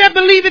 He that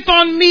believeth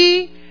on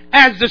me,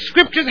 as the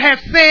scriptures have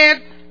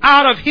said,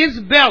 out of his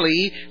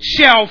belly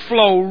shall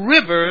flow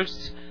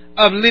rivers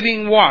of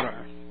living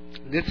water.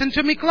 Listen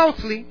to me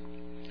closely.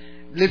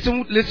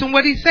 Listen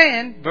what he's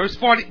saying. Verse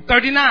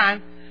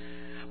 39.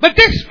 But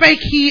this spake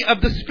he of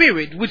the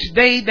Spirit, which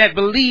they that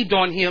believed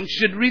on him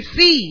should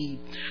receive.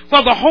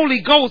 For the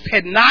Holy Ghost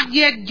was not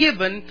yet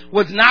given,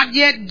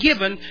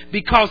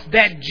 because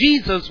that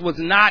Jesus was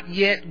not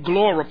yet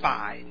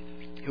glorified.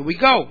 Here we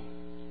go.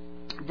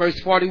 Verse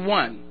 40.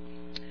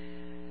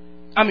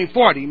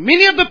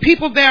 Many of the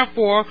people,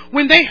 therefore,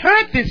 when they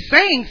heard this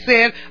saying,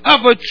 said,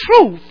 of a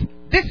truth,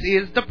 this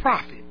is the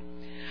prophet.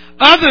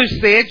 Others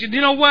said,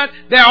 you know what?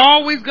 There are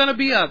always going to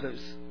be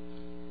others.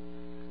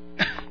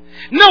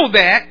 Know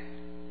that.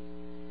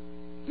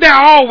 There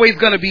are always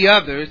going to be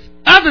others.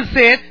 Others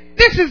said,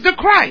 this is the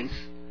Christ.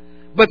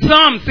 But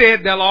some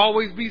said, there'll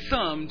always be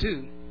some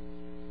too.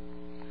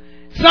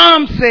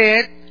 Some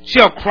said,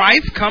 shall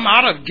Christ come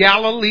out of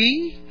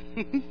Galilee?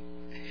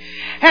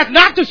 Hath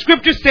not the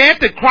scripture said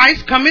that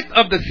Christ cometh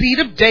of the seed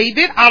of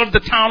David, out of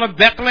the town of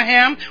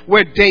Bethlehem,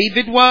 where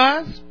David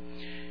was?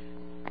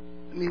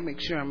 Let me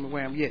make sure I'm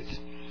aware. Yes.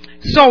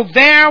 So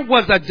there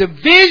was a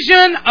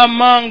division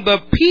among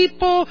the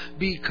people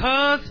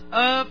because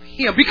of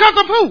him. Because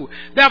of who?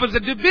 There was a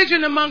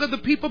division among the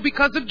people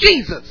because of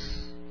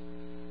Jesus.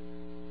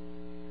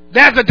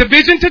 There's a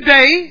division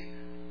today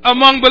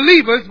among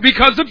believers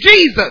because of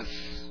Jesus.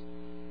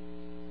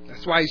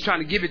 That's why he's trying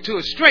to give it to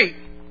us straight.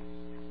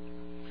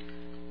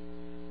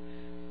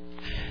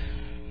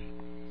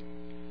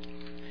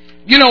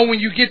 You know, when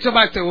you get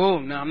somebody say, oh,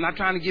 no, I'm not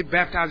trying to get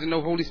baptized in the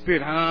Holy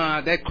Spirit.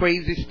 That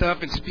crazy stuff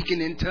and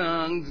speaking in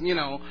tongues, you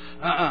know.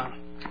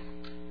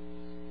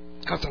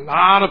 Because a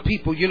lot of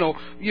people, you know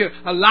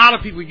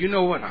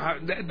what,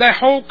 that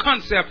whole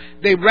concept,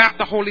 they wrap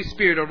the Holy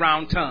Spirit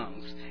around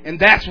tongues. And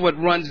that's what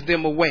runs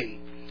them away.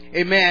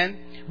 Amen.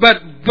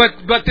 But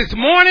this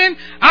morning,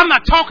 I'm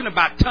not talking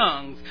about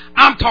tongues.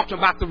 I'm talking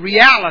about the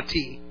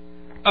reality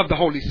of the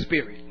Holy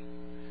Spirit,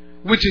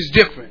 which is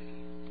different.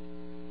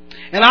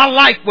 And I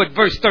like what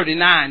verse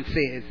 39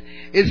 says.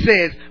 It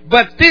says,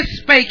 but this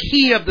spake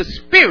he of the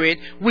Spirit,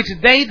 which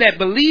they that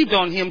believed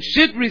on him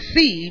should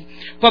receive,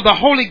 for the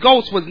Holy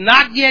Ghost was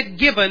not yet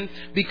given,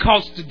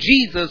 because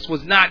Jesus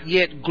was not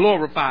yet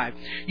glorified.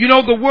 You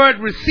know the word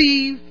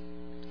receive?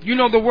 You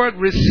know the word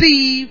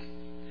receive?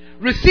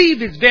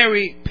 Receive is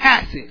very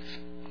passive.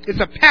 It's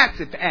a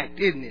passive act,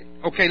 isn't it?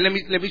 Okay, let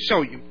me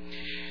show you.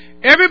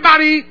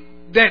 Everybody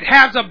that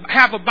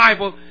have a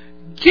Bible,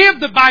 give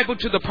the Bible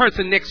to the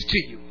person next to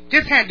you.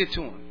 Just hand it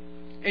to them,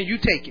 and you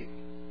take it.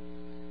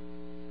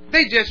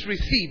 They just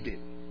received it.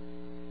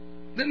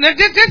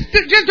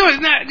 Just do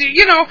it. Now,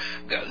 you know,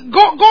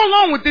 go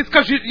along with this,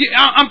 because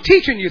I'm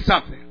teaching you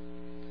something.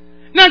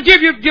 Now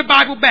give your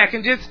Bible back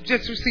and just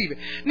receive it.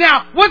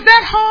 Now, was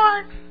that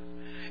hard?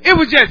 It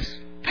was just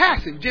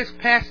passive. Just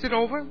passed it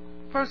over.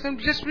 Person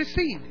just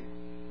received it.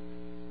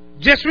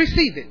 Just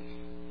receive it.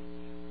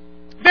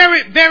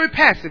 Very, very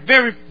passive.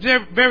 Very,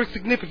 very, very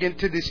significant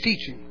to this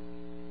teaching.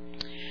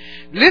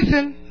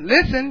 Listen.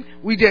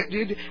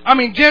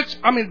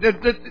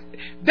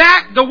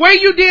 The way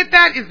you did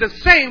that is the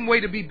same way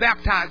to be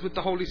baptized with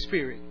the Holy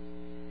Spirit.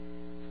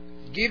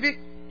 Give it,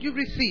 you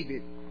receive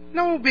it.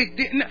 No big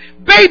deal. No,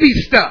 baby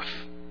stuff.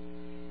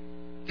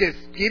 Just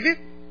give it,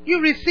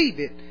 you receive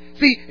it.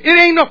 See, it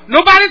ain't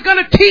nobody's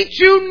gonna teach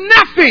you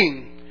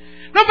nothing.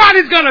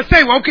 Nobody's gonna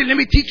say, well, okay, let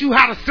me teach you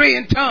how to say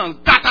in tongues.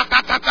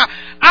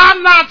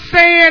 I'm not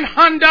saying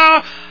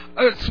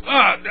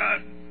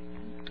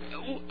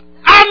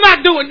I'm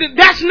not doing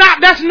that's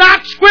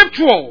not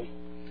scriptural.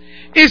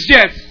 It's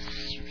just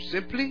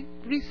simply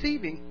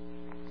receiving.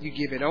 You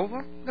give it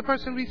over, the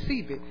person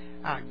receive it.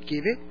 I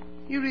give it,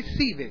 you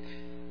receive it.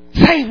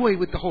 Same way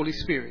with the Holy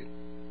Spirit.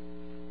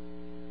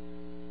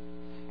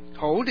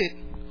 Hold it.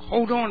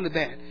 Hold on to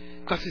that.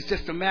 Because it's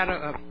just a matter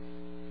of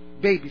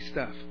baby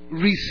stuff.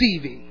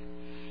 Receiving.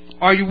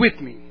 Are you with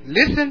me?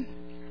 Listen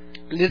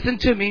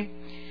to me.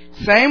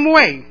 Same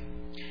way.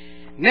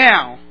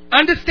 Now,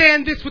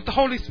 understand this with the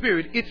Holy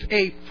Spirit. It's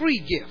a free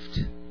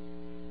gift.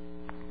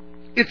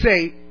 It's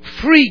a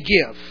free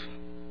gift.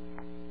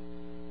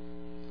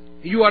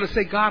 You ought to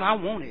say, God, I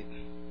want it.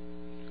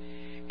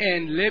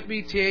 And let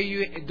me tell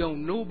you,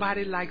 don't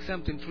nobody like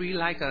something free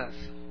like us.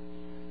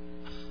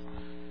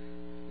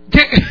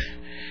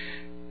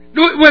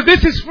 Well,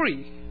 this is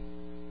free.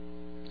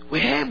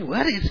 Well,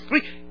 what is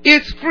free?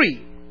 It's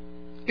free.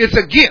 It's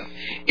a gift.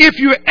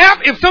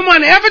 If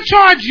someone ever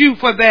charged you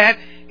for that,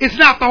 it's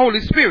not the Holy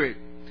Spirit.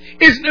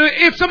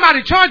 If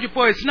somebody charged you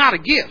for it, it's not a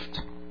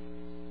gift.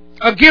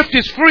 A gift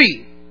is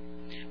free.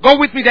 Go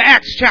with me to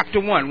Acts chapter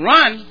 1.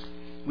 Run.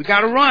 We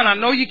got to run. I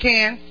know you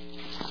can.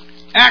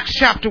 Acts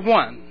chapter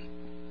 1.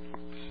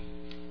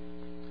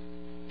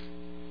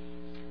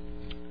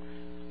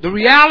 The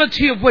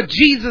reality of what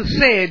Jesus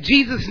said.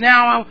 Jesus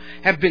now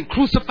have been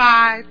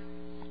crucified,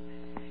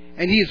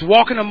 and he is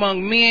walking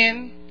among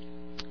men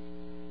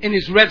in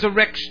his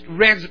resurrected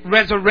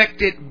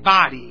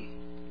body.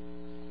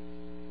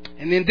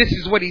 And then this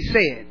is what he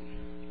said.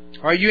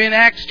 Are you in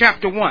Acts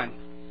chapter 1?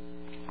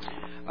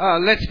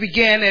 Let's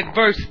begin at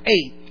verse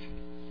 8.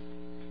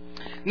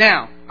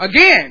 Now,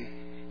 again,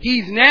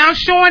 he's now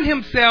showing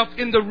himself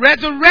in the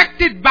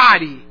resurrected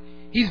body.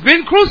 He's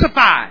been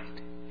crucified.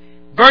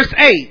 Verse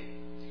 8.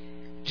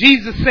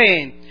 Jesus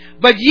saying,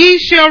 but ye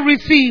shall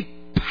receive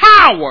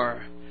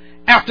power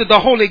after the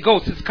Holy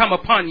Ghost has come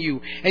upon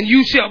you, and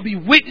you shall be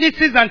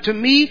witnesses unto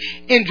me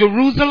in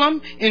Jerusalem,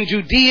 in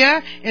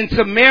Judea, in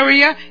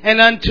Samaria,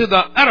 and unto the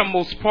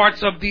uttermost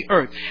parts of the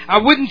earth. I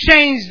wouldn't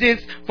change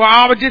this for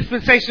our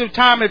dispensation of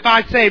time if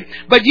I say,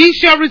 but ye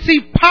shall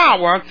receive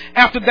power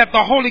after that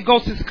the Holy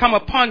Ghost has come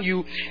upon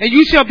you, and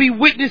you shall be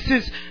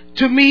witnesses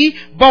to me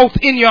both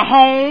in your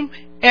home,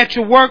 at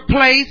your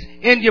workplace,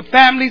 in your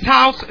family's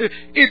house,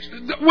 it's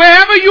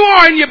wherever you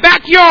are in your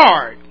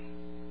backyard.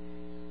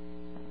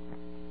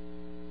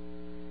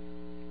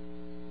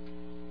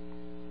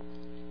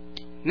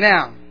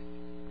 Now,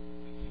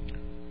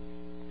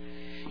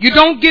 you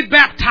don't get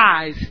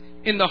baptized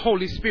in the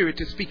Holy Spirit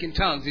to speak in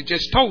tongues. It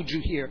just told you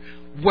here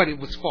what it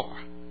was for.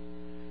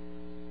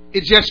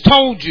 It just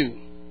told you.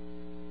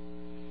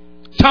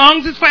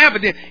 Tongues is for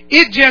evidence.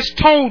 It just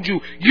told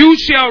you. You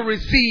shall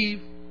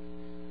receive.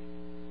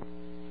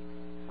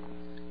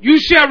 You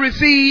shall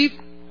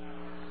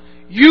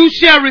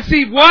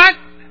receive what?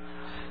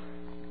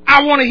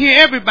 I want to hear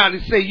everybody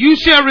say, you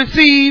shall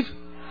receive,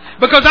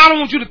 because I don't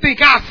want you to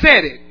think I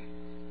said it.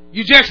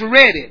 You just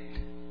read it.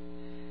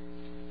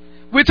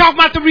 We're talking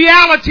about the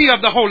reality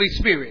of the Holy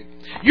Spirit.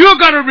 You're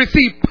going to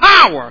receive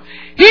power.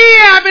 He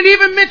haven't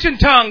even mentioned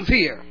tongues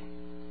here.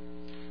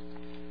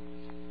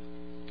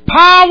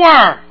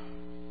 power.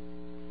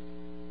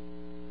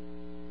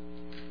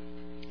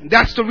 And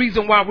that's the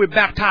reason why we're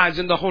baptized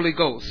in the Holy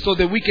Ghost, so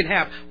that we can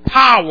have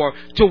power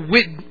to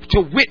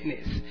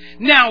witness.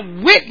 Now,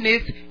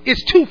 witness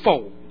is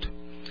twofold.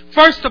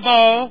 First of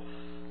all,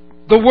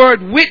 the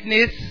word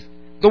witness,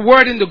 the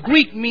word in the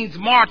Greek means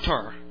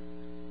martyr.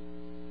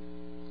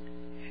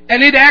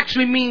 And it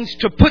actually means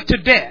to put to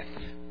death.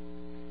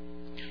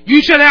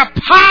 You should have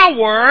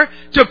power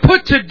to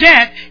put to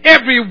death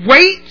every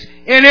weight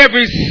and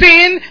every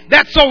sin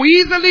that so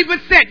easily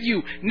beset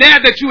you, now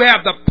that you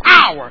have the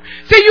power.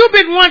 See, you've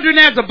been wondering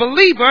as a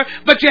believer,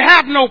 but you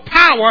have no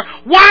power,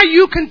 why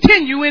you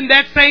continue in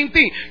that same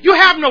thing. You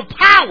have no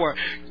power.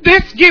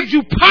 This gives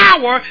you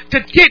power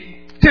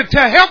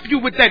to help you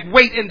with that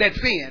weight and that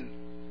sin.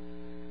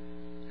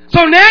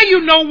 So now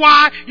you know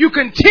why you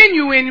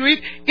continue in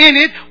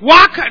it.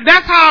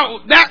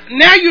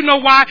 Now you know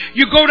why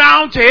you go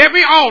down to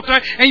every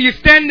altar and you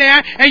stand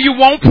there and you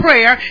want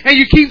prayer and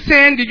you keep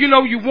saying that you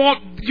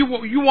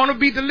want to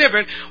be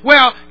delivered.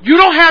 Well, you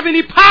don't have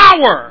any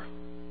power.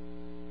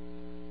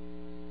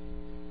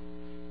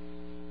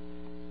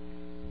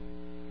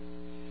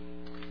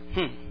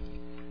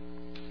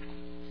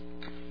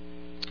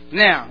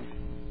 Now,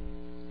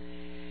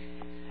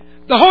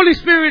 the Holy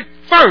Spirit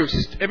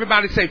first,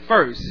 everybody say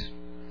first,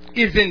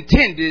 is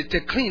intended to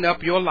clean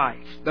up your life.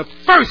 The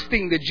first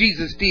thing that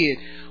Jesus did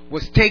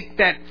was take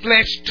that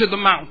flesh to the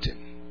mountain.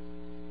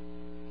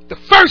 The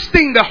first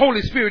thing the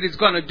Holy Spirit is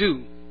going to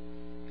do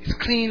is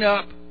clean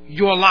up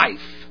your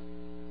life.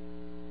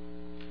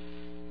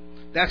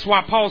 That's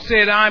why Paul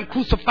said, I'm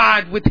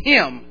crucified with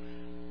him.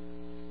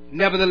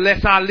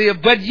 Nevertheless I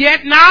live, but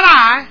yet not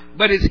I,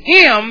 but it's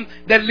him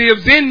that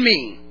lives in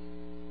me.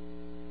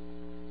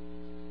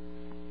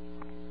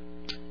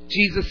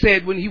 Jesus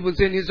said when he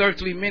was in his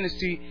earthly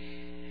ministry,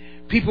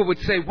 people would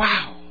say,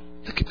 wow,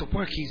 look at the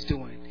work he's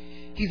doing.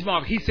 He's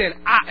marvelous. He said,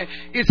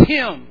 it's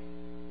him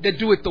that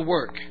doeth the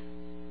work.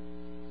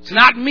 It's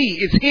not me.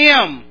 It's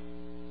him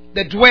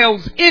that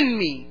dwells in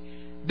me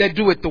that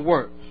doeth the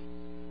work.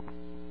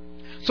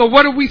 So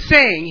what are we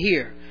saying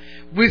here?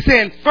 We're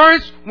saying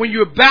first, when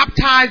you're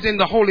baptized in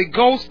the Holy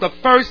Ghost, the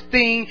first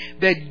thing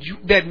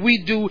that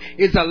we do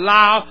is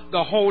allow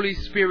the Holy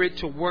Spirit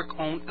to work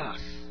on us.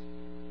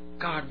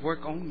 God,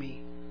 work on me.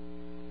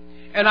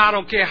 And I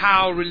don't care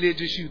how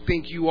religious you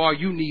think you are,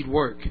 you need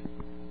work.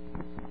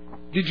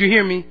 Did you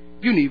hear me?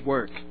 You need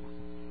work.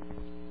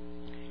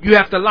 You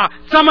have to allow.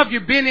 Some of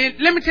you been in,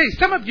 let me tell you,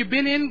 some of you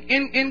been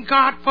in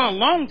God for a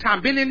long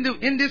time, been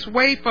in this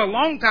way for a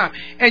long time,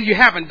 and you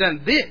haven't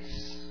done this.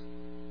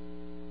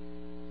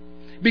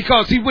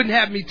 Because he wouldn't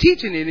have me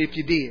teaching it if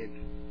you did.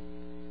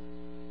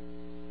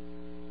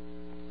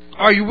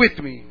 Are you with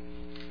me?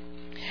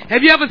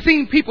 Have you ever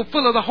seen people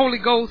full of the Holy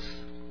Ghost?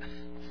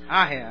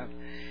 I have.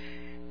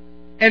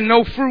 And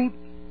no fruit.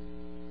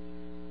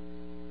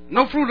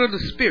 No fruit of the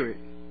Spirit.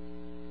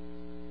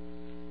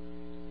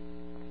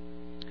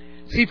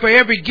 See, for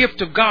every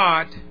gift of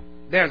God,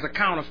 there's a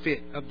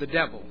counterfeit of the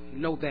devil.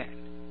 Know that.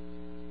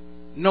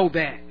 Know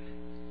that.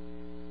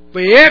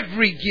 For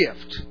every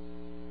gift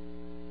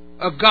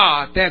of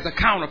God, there's a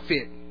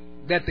counterfeit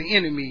that the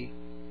enemy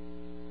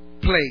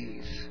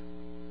plays.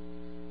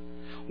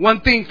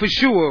 One thing for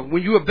sure,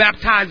 when you are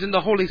baptized in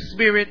the Holy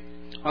Spirit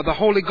or the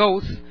Holy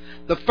Ghost,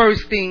 the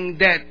first thing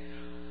that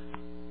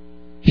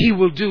he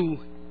will do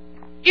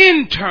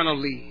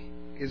internally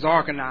is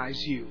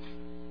organize you.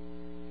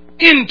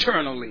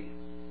 Internally.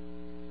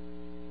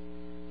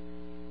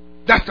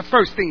 That's the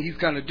first thing he's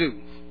going to do.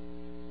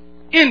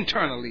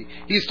 Internally,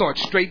 he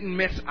starts straightening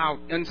mess out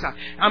inside.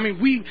 I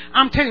mean,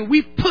 I'm telling you,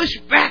 we push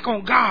back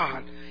on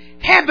God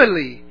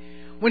heavily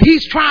when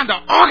he's trying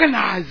to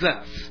organize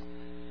us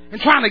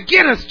and trying to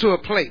get us to a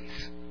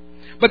place.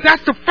 But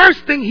that's the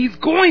first thing he's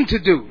going to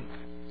do.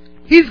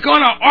 He's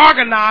going to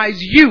organize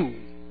you.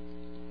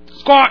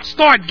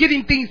 Start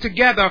getting things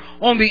together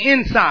on the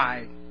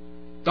inside.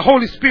 The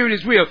Holy Spirit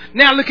is real.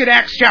 Now look at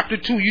Acts chapter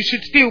 2. You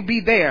should still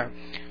be there.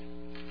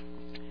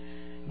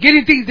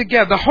 Getting things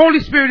together. The Holy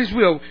Spirit is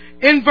real.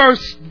 In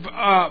verse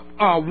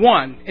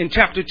 1 in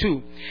chapter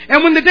 2.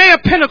 And when the day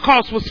of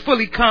Pentecost was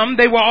fully come,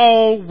 they were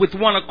all with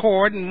one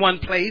accord in one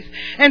place.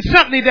 And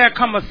suddenly there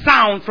come a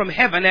sound from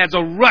heaven as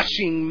a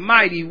rushing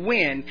mighty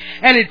wind.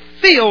 And it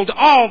filled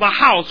all the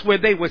house where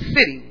they were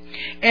sitting.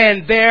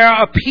 And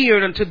there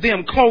appeared unto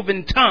them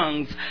cloven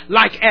tongues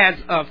like as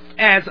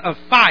of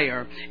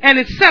fire. And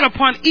it sat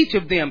upon each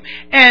of them.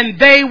 And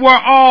they were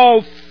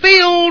all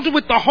filled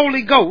with the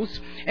Holy Ghost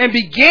and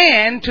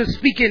began to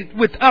speak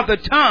with other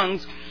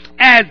tongues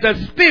as the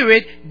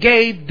Spirit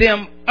gave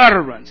them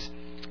utterance.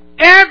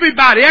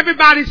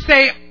 Everybody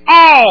say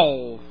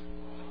all.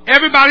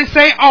 Everybody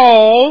say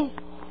all.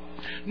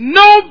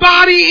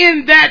 Nobody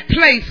in that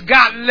place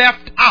got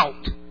left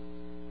out.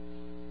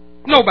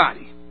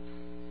 Nobody.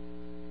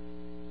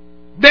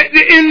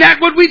 Isn't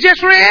that what we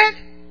just read?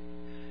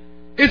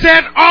 It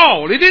said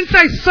all. It didn't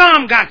say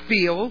some got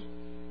filled.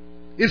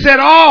 It said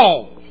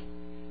all.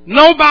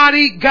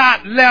 Nobody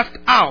got left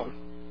out.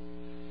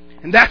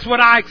 And that's what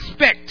I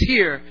expect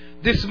here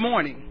this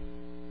morning.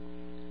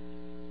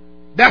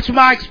 That's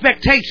my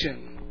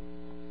expectation.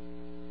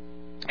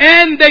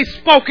 And they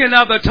spoke in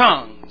other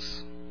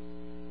tongues.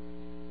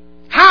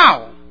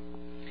 How?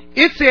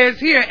 It says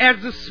here,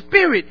 as the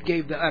Spirit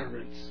gave the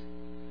utterance.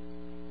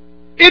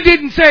 It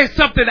didn't say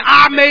something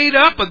I made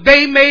up or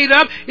they made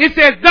up. It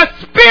says the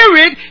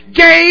Spirit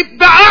gave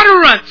the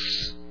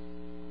utterance.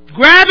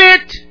 Grab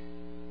it.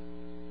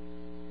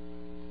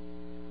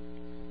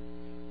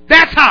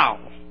 That's how.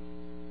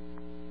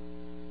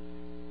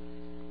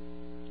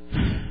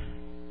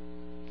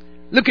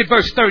 Look at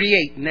verse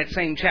 38 in that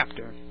same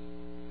chapter.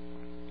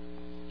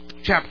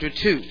 Chapter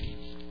 2.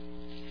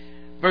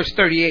 Verse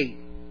 38.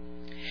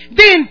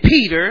 Then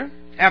Peter,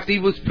 after he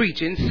was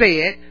preaching,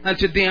 said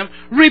unto them,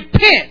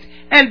 repent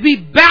and be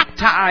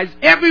baptized,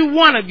 every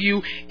one of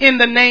you, in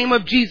the name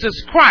of Jesus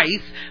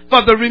Christ,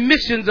 for the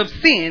remissions of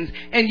sins,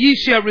 and ye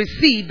shall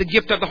receive the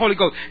gift of the Holy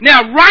Ghost.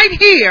 Now, right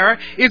here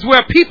is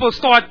where people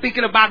start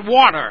thinking about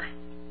water.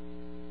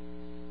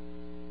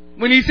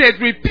 When he says,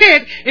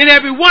 repent, and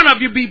every one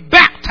of you be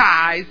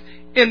baptized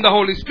in the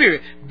Holy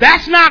Spirit.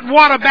 That's not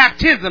water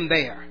baptism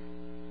there.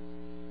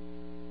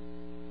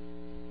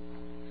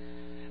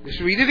 Let's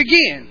read it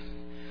again.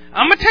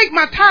 I'm going to take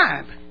my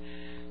time,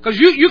 because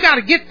you got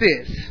to get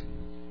this.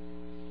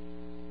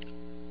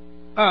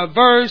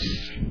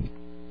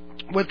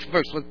 Which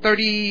verse was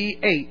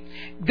 38?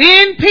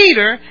 Then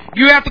Peter,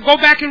 you have to go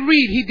back and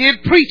read. He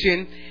did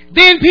preaching.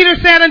 Then Peter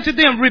said unto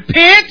them,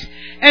 repent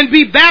and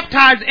be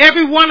baptized,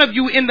 every one of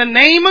you, in the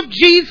name of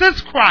Jesus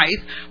Christ,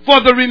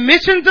 for the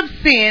remissions of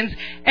sins,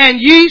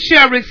 and ye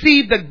shall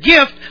receive the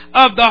gift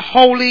of the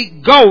Holy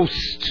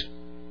Ghost.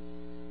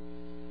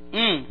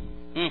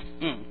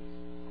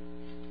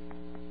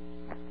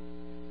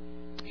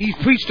 He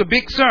preached a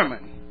big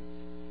sermon.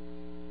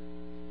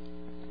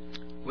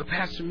 Well,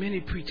 Pastor, many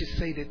preachers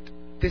say that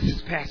this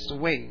has passed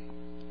away.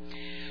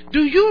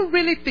 Do you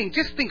really think,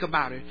 just think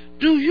about it,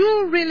 do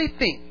you really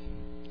think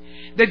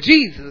that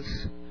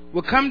Jesus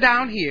will come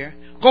down here,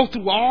 go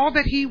through all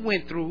that he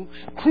went through,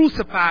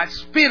 crucified,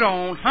 spit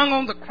on, hung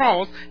on the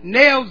cross,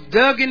 nails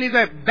dug in his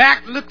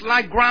back, looked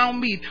like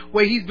ground meat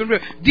where he's been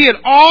ripped, did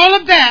all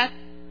of that?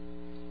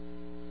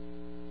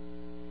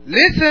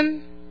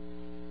 Listen,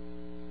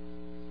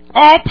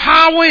 all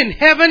power in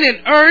heaven and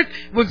earth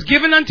was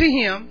given unto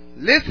him.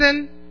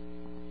 Listen,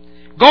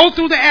 go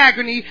through the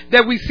agony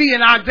that we see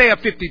in Isaiah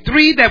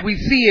 53, that we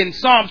see in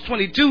Psalms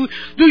 22.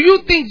 Do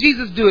you think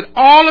Jesus did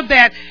all of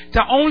that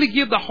to only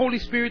give the Holy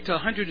Spirit to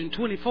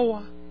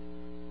 124?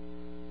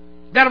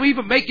 That'll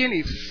even make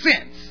any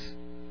sense.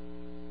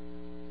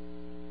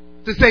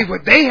 To say, well,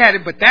 they had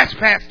it, but that's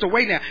passed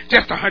away now.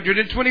 Just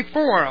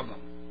 124 of them.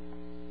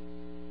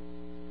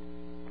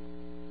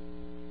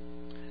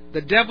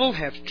 The devil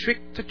has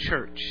tricked the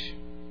church.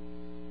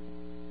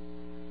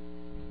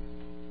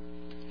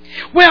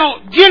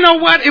 Well, you know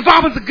what? If I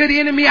was a good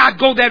enemy, I'd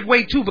go that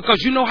way too.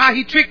 Because you know how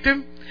he tricked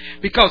him?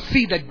 Because,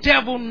 see, the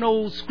devil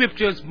knows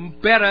scriptures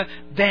better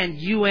than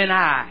you and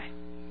I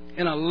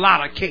in a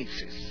lot of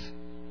cases.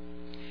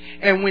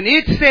 And when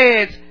it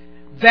says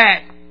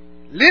that,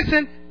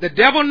 listen, the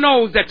devil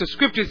knows that the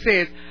scripture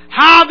says,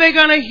 how are they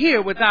going to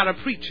hear without a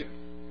preacher?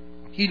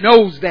 He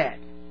knows that.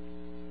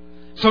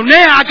 So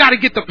now I got to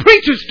get the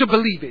preachers to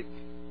believe it.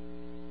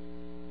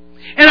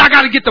 And I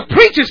got to get the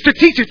preachers to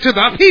teach it to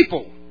the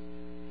people.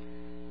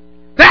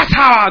 That's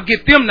how I'll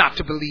get them not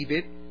to believe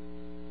it.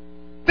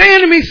 The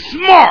enemy's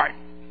smart.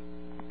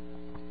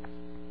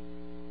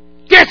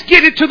 Just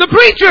get it to the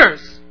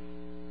preachers.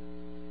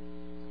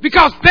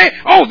 Because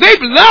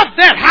they've loved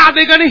that. How are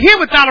they going to hear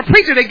without a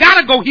preacher? They got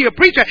to go hear a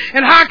preacher.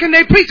 And how can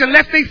they preach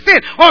unless they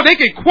sit? Oh, they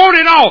can quote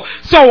it all.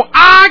 So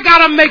I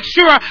got to make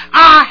sure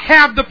I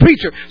have the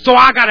preacher. So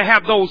I got to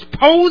have those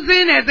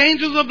posing as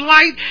angels of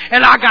light.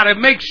 And I got to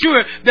make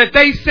sure that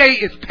they say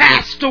it's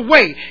passed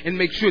away. And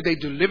make sure they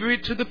deliver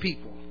it to the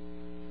people.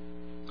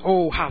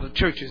 Oh, how the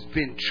church has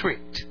been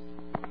tricked.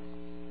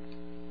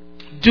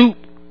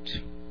 Duped.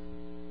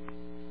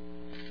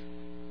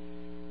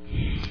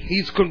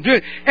 He's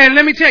convinced. And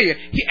let me tell you,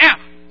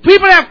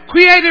 people have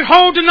created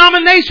whole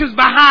denominations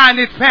behind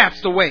it's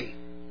passed away.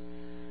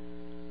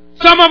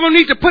 Some of them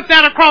need to put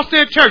that across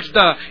their church,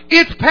 the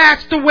it's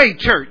passed away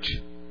church.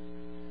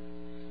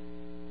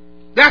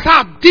 That's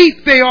how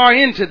deep they are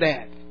into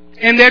that.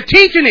 And they're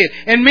teaching it,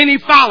 and many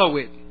follow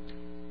it.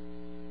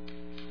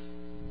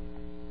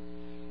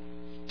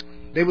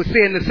 They were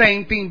saying the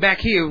same thing back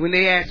here when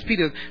they asked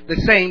Peter the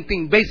same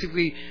thing.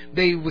 Basically,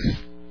 they was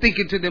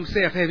thinking to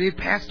themselves, have it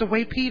passed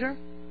away, Peter?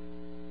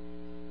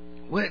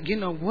 Well, you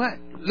know what?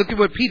 Look at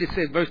what Peter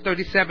said, verse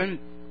 37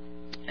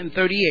 and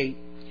 38.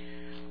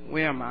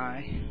 Where am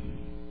I?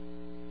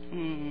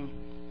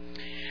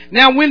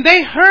 Now, when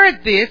they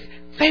heard this,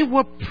 they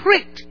were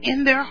pricked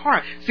in their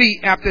heart. See,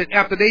 after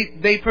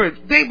they heard,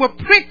 they were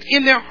pricked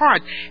in their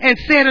heart and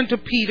said unto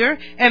Peter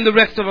and the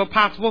rest of the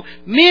apostles,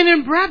 men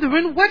and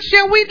brethren, what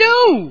shall we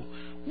do?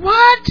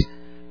 What?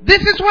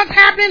 This is what's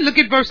happening. Look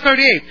at verse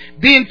 38.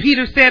 Then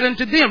Peter said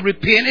unto them,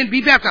 repent and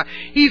be baptized.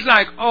 He's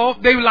like,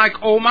 they were like,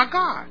 oh my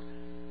God.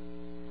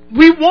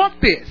 We want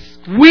this.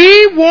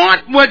 We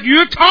want what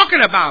you're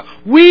talking about.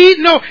 We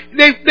know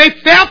they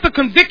felt the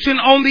conviction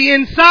on the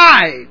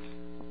inside.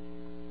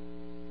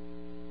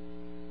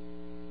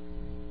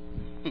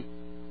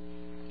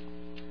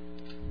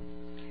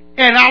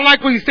 And I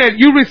like what he said,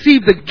 you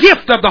receive the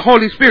gift of the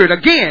Holy Spirit.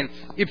 Again,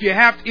 if you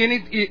have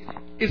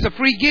it's a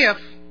free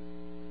gift.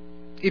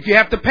 If you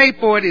have to pay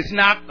for it, it's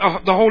not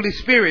the Holy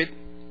Spirit.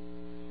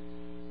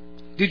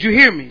 Did you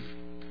hear me?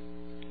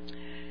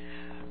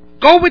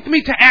 Go with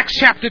me to Acts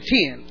chapter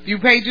 10. A few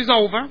pages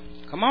over.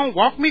 Come on,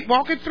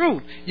 walk it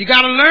through. You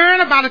got to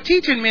learn about a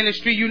teaching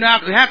ministry. You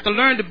have to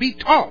learn to be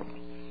taught.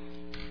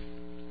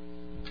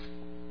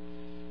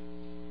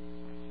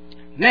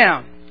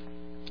 Now,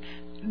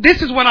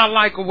 this is what I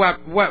like of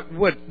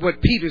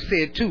what Peter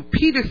said too.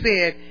 Peter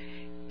said,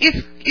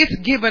 it's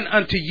given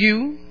unto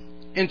you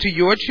and to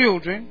your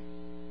children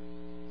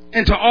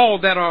and to all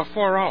that are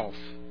far off.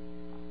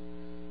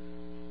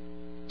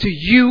 To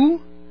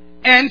you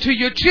and to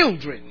your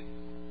children.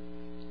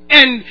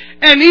 And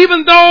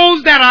even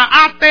those that are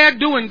out there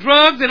doing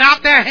drugs and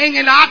out there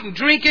hanging out and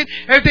drinking,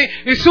 everything,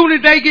 as soon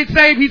as they get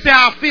saved, he said,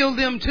 I'll fill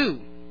them too.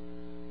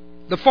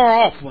 The far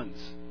off ones.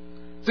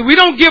 So we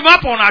don't give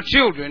up on our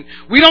children.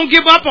 We don't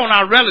give up on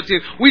our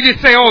relatives. We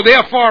just say, oh,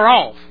 they're far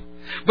off.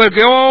 But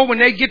when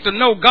they get to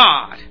know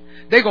God,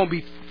 they're going to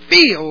be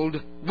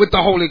filled with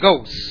the Holy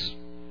Ghost.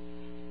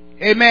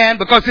 Amen.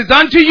 Because it's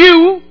unto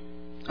you,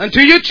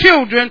 unto your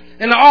children,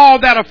 and all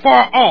that are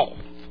far off.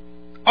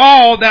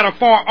 All that are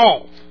far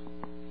off.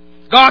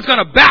 God's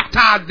going to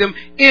baptize them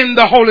in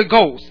the Holy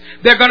Ghost.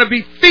 They're going to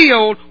be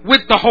filled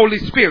with the Holy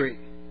Spirit.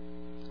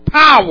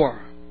 Power.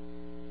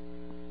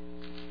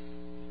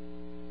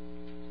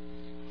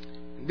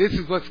 This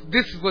is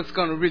what's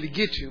going to really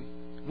get you.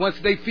 Once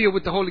they fill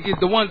with the Holy Ghost,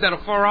 the ones that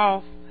are far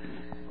off,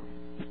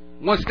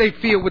 once they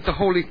fill with the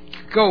Holy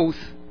Ghost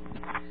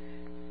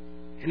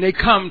and they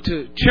come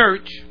to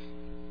church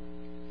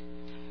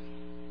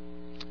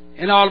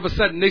and all of a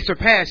sudden they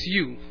surpass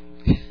you.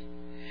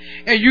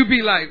 And you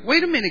be like,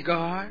 wait a minute,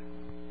 God.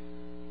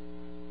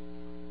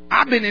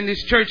 I've been in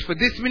this church for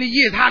this many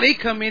years. How they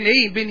come in, they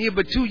ain't been here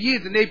but 2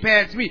 years and they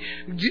passed me.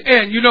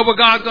 And you know what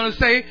God's going to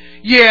say?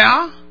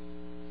 Yeah,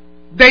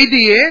 they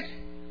did.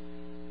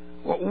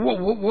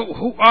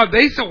 Who are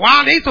they? So why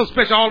are they so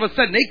special? All of a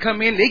sudden they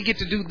come in, they get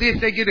to do this,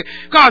 they get to...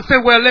 God said,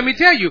 well, let me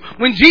tell you,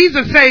 when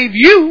Jesus saved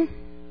you,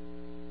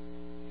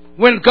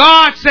 when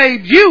God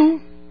saved you,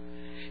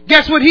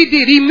 guess what he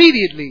did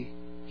immediately?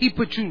 He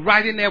put you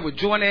right in there with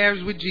joint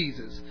heirs with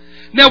Jesus.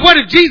 Now, what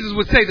if Jesus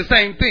would say the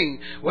same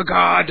thing? Well,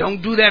 God,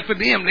 don't do that for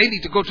them. They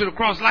need to go to the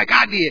cross like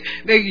I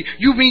did.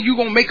 You mean you're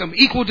going to make them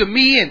equal to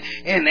me and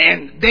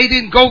they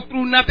didn't go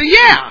through nothing?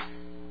 Yeah.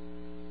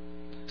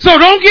 So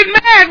don't get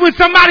mad when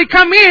somebody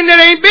come in that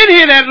ain't been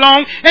here that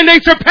long and they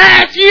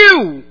surpass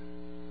you.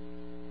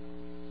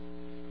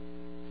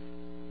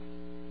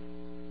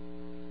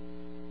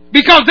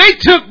 Because they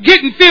took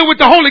getting filled with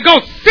the Holy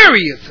Ghost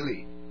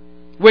seriously,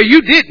 where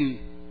you didn't.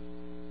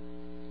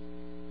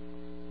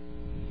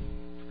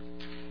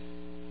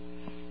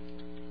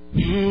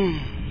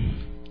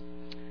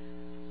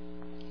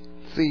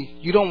 See,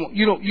 you don't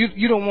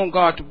want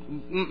God to.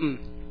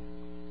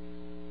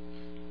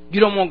 You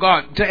don't want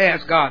God to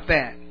ask God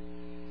that.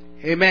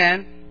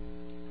 Amen.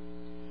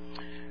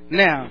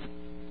 Now,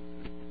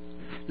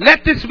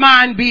 let this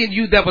mind be in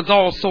you that was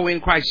also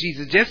in Christ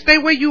Jesus. Just stay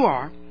where you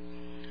are.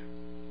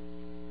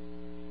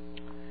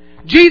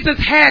 Jesus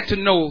had to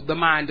know the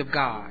mind of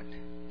God.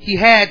 He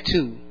had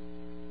to.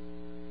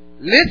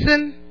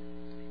 Listen.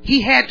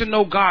 He had to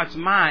know God's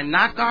mind,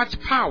 not God's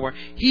power.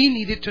 He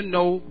needed to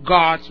know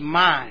God's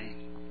mind.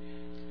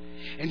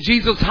 And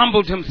Jesus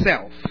humbled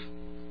himself.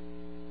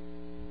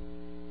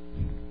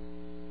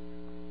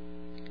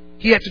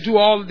 He had to do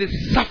all of this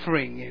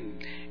suffering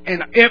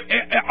and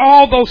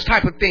all those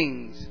type of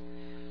things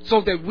so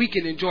that we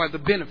can enjoy the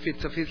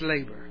benefits of his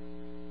labor.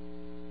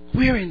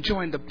 We're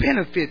enjoying the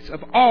benefits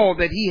of all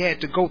that he had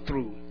to go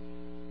through.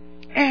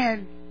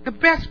 And the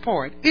best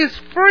part is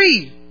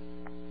free.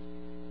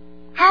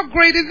 How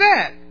great is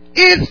that?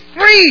 It's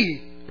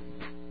free.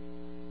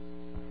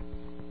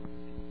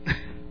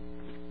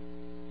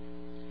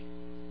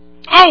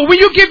 Oh, when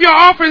you give your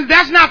offerings,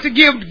 that's not to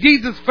give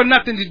Jesus for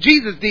nothing that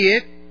Jesus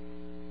did.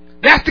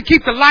 That's to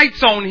keep the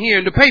lights on here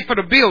and to pay for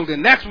the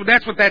building. That's what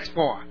that's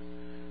for.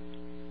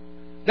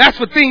 That's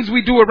for things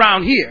we do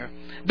around here.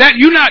 That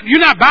you're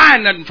not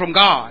buying nothing from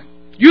God.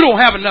 You don't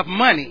have enough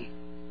money.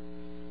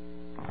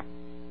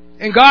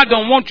 And God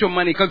don't want your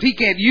money because he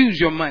can't use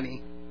your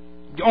money.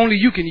 Only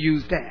you can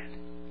use that.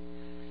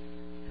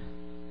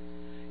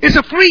 It's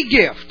a free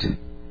gift.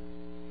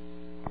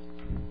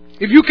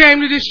 If you came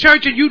to this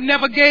church and you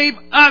never gave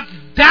a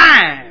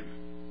dime,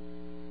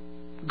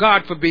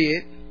 God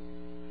forbid.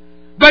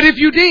 But if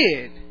you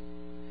did,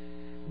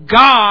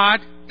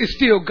 God is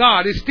still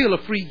God. It's still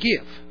a free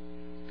gift.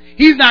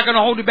 He's not going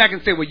to hold it back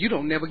and say, well, you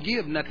don't never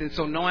give nothing,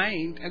 so no, I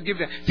ain't. I'll give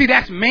that. See,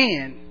 that's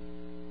man.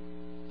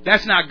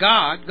 That's not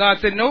God. God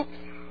said, nope.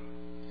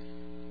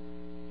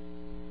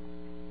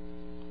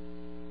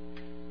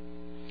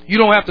 You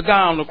don't have to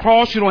die on the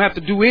cross. You don't have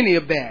to do any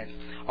of that.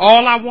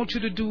 All I want you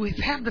to do is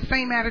have the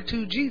same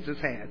attitude Jesus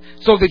had,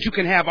 so that you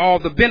can have all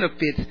the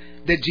benefits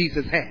that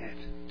Jesus had.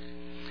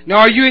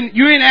 Now,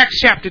 you're in Acts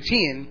chapter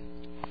 10.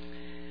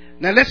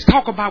 Now, let's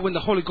talk about when the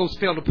Holy Ghost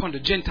fell upon the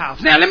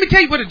Gentiles. Now, let me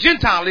tell you what a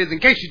Gentile is, in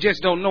case you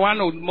just don't know. I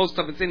know most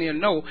of us in here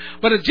know.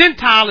 But a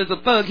Gentile is a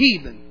thug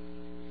heathen.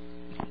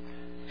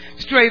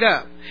 Straight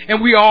up.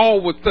 And we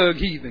all were thug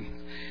heathens.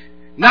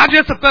 Not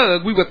just a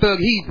thug, we were thug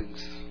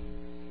heathens.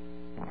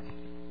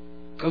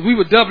 Because we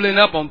were doubling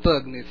up on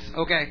thugness,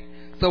 okay?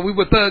 So we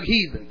were thug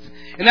heathens.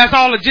 And that's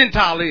all a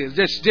Gentile is.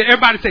 Just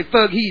everybody say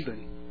thug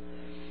heathen.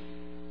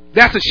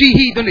 That's a she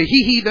heathen, a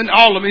he heathen,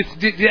 all of them.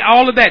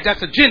 All of that.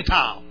 That's a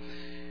Gentile.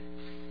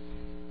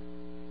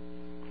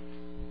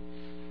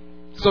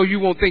 So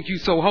you won't think you're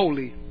so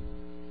holy.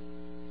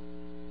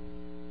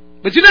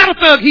 But you're not a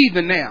thug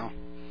heathen now,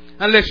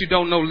 unless you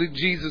don't know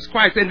Jesus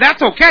Christ. And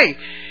that's okay.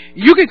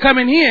 You can come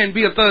in here and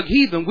be a thug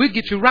heathen. We'll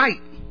get you right.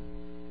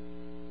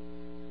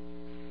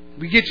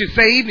 We get you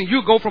saved and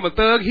you'll go from a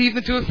thug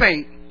heathen to a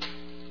saint.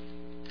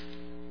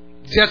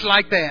 Just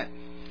like that.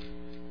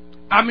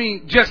 I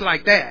mean, just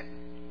like that.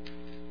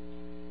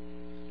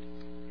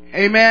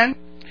 Amen.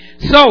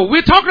 So,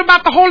 we're talking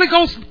about the Holy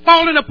Ghost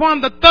falling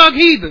upon the thug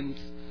heathens,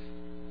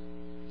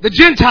 the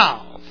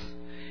Gentiles.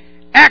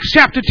 Acts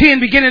chapter 10,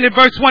 beginning at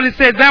verse 1, it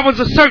says, there was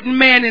a certain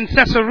man in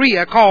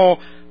Caesarea called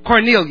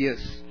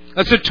Cornelius,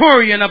 a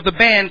centurion of the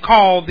band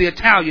called the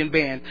Italian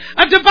band,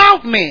 a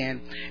devout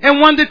man, and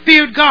one that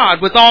feared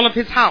God with all of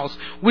his house,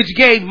 which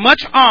gave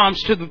much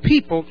alms to the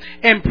people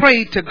and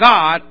prayed to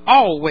God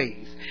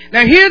always.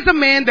 Now here's a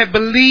man that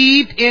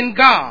believed in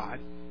God.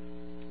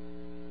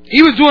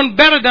 He was doing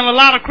better than a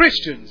lot of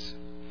Christians.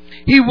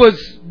 He was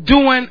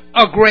doing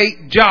a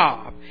great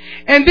job.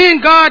 And then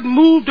God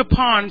moved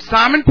upon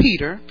Simon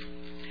Peter.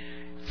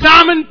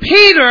 Simon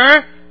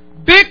Peter,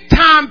 big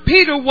time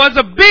Peter, was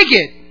a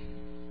bigot.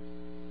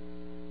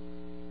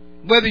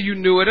 Whether you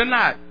knew it or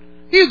not.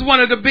 He was one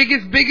of the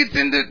biggest bigots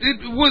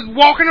was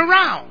walking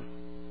around.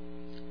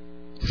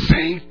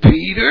 St.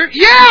 Peter?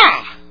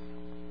 Yeah!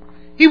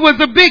 He was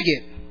a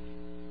bigot.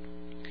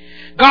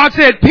 God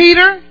said,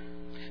 Peter,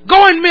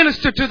 go and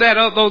minister to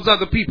those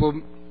other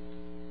people.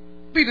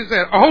 Peter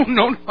said, oh,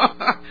 no.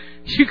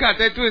 You got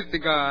that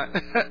twisted,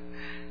 God.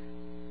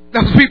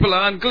 Those people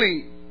are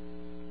unclean.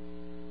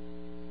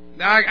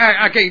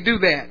 I can't do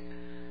that.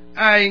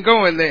 I ain't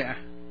going there.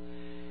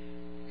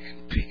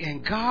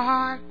 And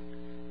God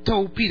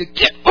told Peter,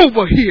 get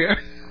over here.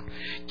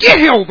 Get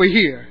over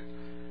here.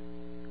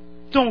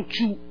 Don't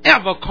you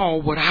ever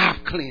call what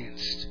I've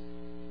cleansed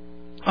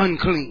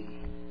unclean.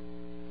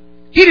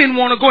 He didn't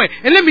want to go in.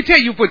 And let me tell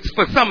you, for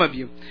some of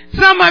you,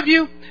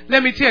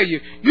 let me tell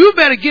you, you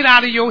better get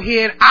out of your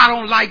head, I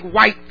don't like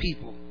white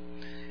people.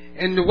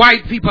 And the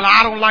white people,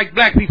 I don't like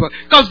black people.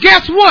 Because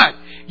guess what?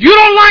 You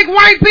don't like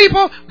white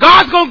people,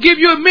 God's going to give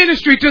you a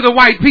ministry to the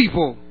white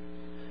people.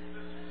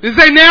 They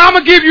say, now I'm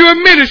going to give you a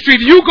ministry.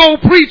 You go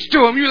preach to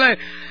them. You're like,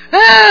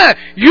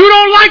 you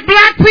don't like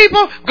black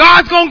people?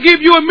 God's going to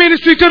give you a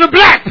ministry to the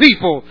black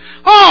people.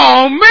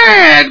 Oh,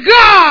 man,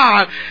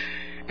 God.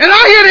 And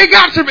I hear they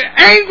got some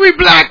angry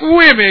black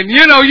women.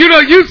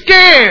 You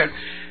scared.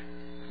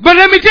 But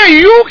let me tell you,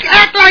 you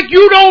act like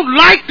you don't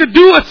like to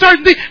do a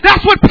certain thing.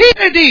 That's what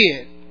Peter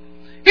did.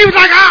 He was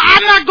like,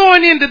 I'm not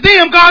going into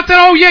them. God said,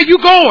 oh, yeah, you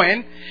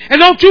going. And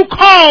don't you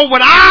call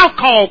what I'll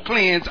call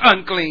cleansed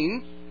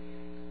unclean.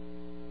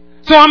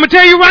 So I'm going to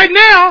tell you right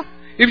now,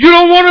 if you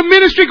don't want a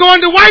ministry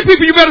going to white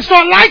people, you better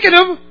start liking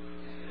them.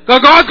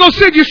 Because God's going to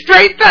send you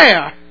straight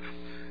there.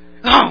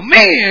 Oh,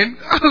 man.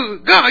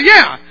 God,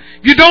 yeah.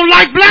 If you don't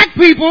like black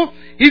people,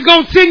 He's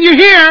going to send you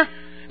here,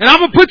 and I'm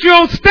going to put you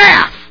on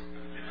staff.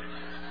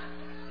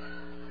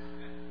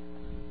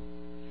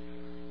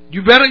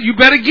 You better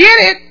get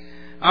it.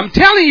 I'm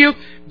telling you,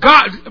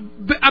 God,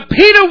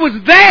 Peter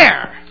was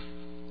there.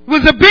 He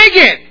was a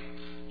bigot.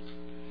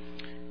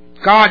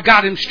 God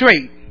got him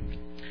straight.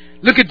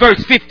 Look at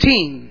verse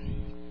 15.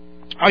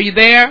 Are you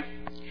there?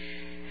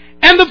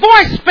 And the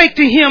voice spake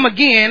to him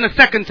again a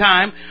second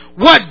time,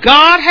 what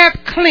God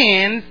hath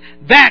cleansed,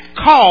 that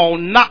call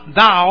not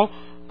thou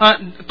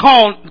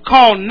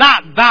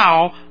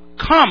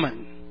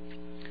common.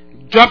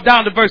 Drop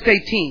down to verse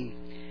 18.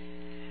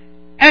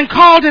 And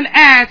called and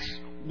asked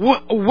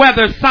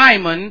whether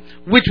Simon,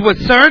 which was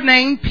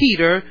surnamed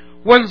Peter,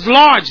 was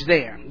lodged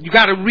there. You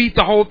got to read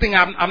the whole thing.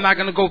 I'm not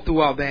going to go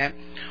through all that.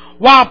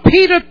 While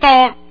Peter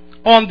thought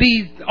on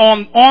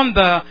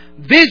the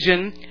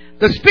vision,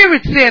 the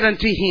Spirit said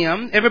unto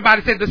him,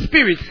 everybody said the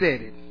Spirit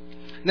said it.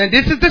 Now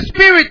this is the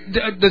Spirit,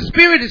 the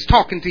Spirit is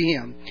talking to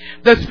him.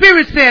 The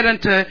Spirit said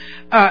unto,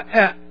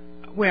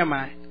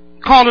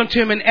 called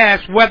unto him and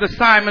asked whether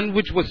Simon,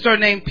 which was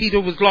surnamed Peter,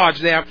 was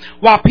lodged there.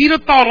 While Peter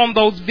thought on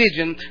those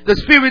visions, the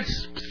Spirit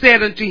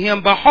said unto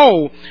him,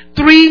 behold,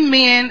 3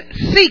 men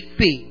seek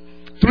thee.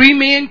 3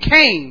 men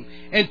came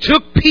and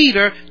took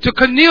Peter to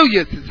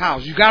Cornelius'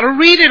 house. You got to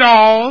read it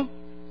all.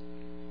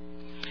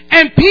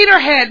 And Peter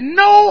had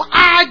no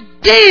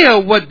idea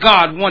what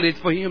God wanted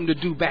for him to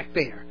do back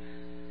there.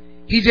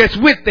 He just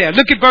went there.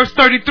 Look at verse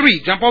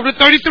 33. Jump over to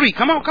 33.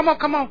 Come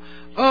on.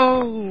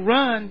 Oh,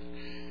 run.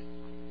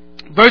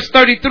 Verse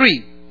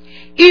 33.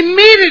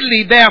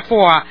 Immediately,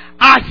 therefore,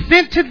 I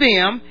sent to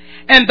them,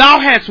 and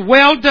thou hast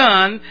well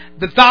done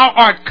that thou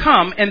art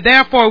come, and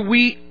therefore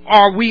we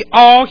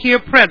all here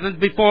present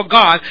before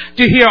God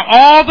to hear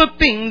all the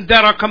things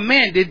that are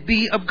commanded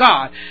thee of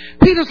God.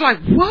 Peter's like,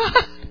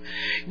 what?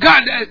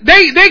 God,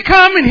 they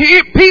come and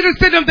hear Peter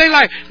said them. They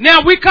like,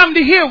 now we come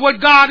to hear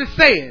what God is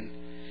saying.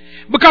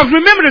 Because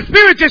remember, the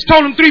Spirit just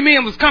told him 3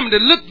 men was coming to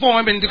look for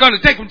him and they're going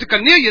to take him to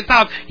Cornelius'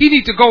 house. He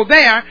needs to go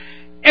there.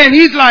 And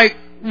he's like,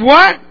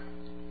 what?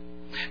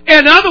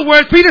 In other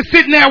words, Peter's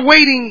sitting there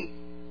waiting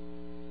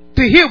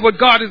to hear what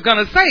God is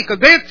going to say, because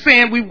they're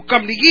saying we will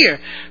come to hear.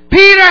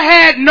 Peter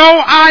had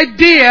no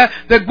idea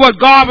that what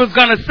God was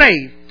going to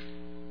say.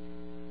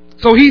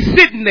 So he's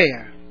sitting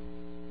there.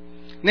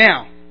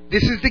 Now,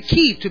 this is the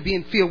key to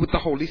being filled with the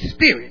Holy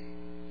Spirit.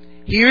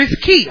 Here is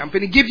key. I'm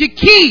going to give you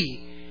key.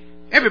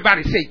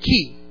 Everybody say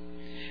key.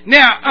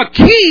 Now, a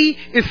key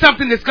is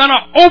something that's going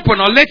to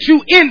open or let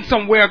you in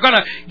somewhere, going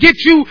to get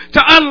you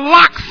to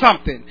unlock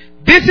something.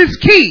 This is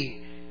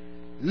key.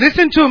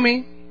 Listen to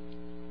me.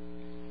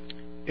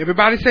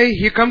 Everybody say,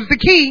 here comes the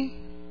key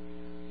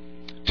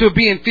to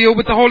being filled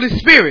with the Holy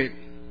Spirit.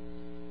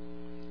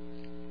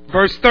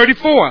 Verse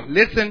 34.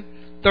 Listen,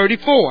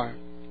 34.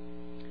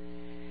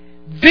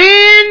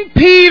 Then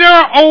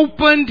Peter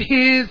opened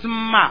his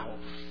mouth.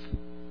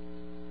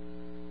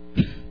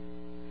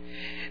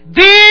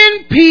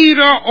 Then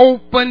Peter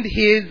opened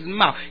his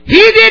mouth. He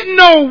didn't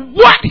know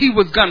what he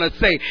was going to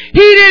say. He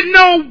didn't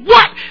know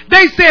what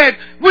they said.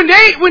 When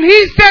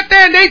he sat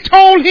there and they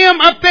told him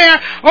up there,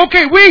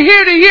 okay, we're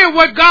here to hear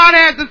what God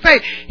has to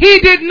say. He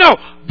didn't know.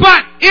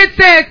 But it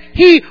says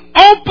he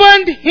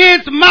opened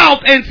his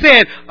mouth and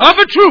said, of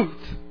a truth,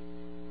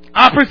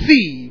 I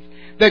perceive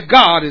that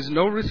God is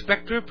no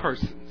respecter of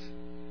persons.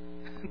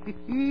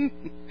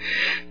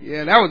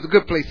 Yeah, that was a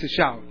good place to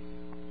shout.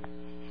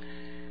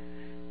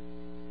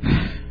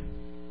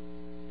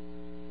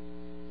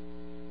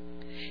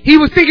 He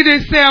was thinking to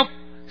himself,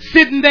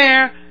 sitting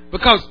there,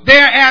 because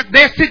they're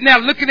sitting there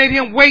looking at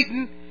him,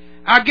 waiting.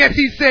 I guess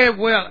he said,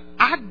 well,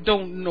 I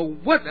don't know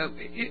what.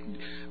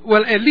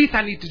 Well, at least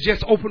I need to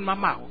just open my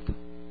mouth.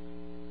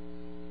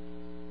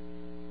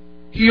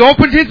 He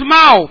opened his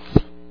mouth.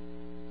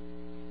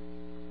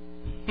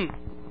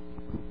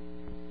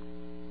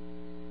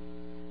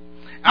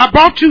 I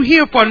brought you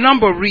here for a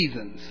number of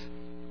reasons.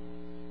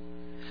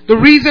 The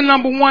reason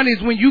number one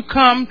is when you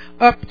come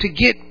up to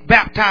get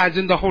baptized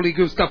in the Holy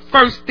Ghost, the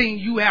first thing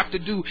you have to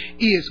do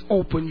is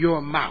open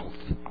your mouth.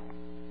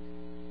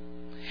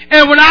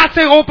 And when I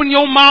say open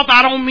your mouth,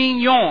 I don't mean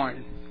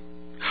yawn.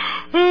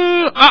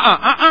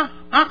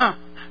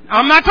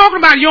 I'm not talking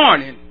about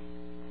yawning.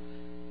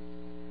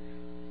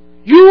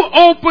 You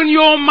open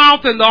your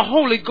mouth and the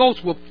Holy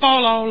Ghost will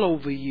fall all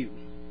over you.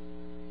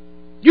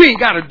 You ain't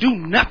got to do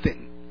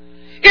nothing.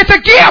 It's a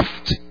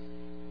gift.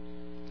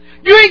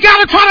 You ain't got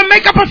to try to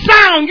make up a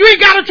sound. You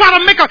ain't got to try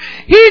to make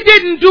He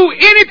didn't do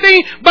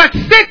anything but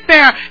sit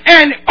there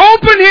and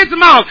open his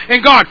mouth,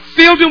 and God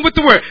filled him with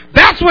the word.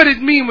 That's what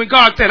it means when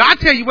God said, I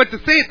tell you what to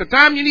say at the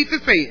time you need to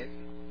say it.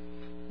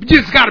 You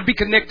just got to be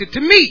connected to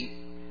me.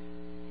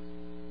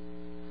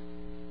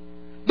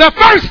 The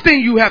first thing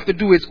you have to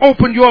do is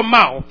open your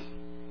mouth.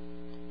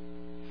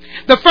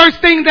 The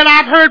first thing that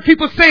I've heard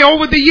people say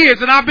over the years,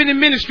 and I've been in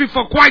ministry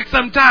for quite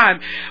some time,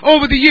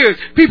 over the years,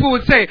 people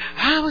would say,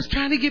 I was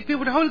trying to get filled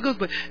with the Holy Ghost,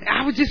 but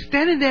I was just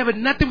standing there, but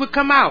nothing would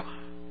come out.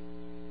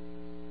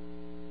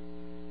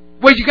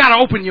 Well, you got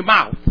to open your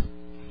mouth.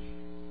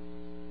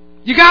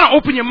 You got to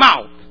open your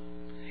mouth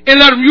and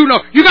let them,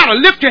 you got to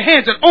lift your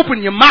hands and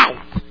open your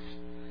mouth.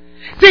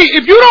 See,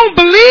 if you don't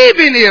believe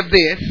any of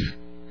this,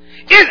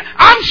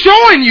 I'm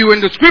showing you in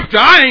the scripture.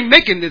 I ain't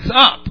making this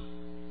up.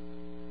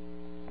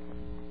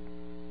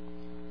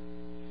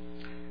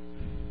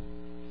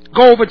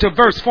 Go over to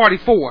verse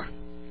 44.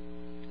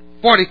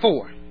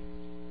 44.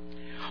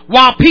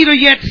 While Peter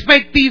yet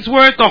spake these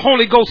words, the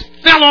Holy Ghost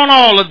fell on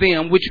all of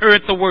them which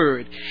heard the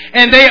word.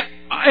 And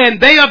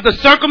they of the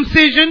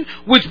circumcision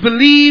which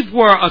believed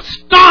were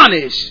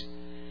astonished.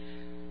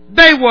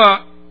 They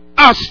were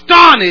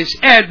astonished,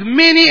 as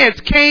many as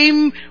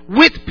came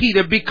with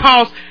Peter,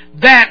 because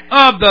that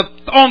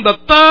on the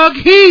thug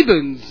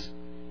heathens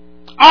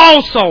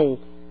also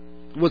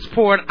was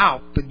poured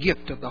out the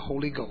gift of the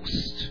Holy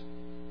Ghost.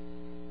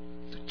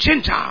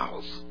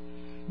 Gentiles,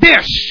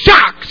 they're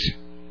shocked.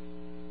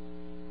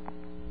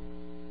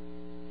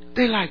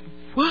 They're like,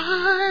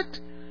 what?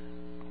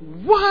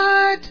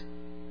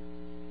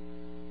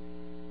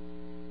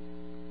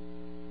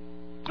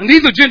 And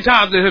these are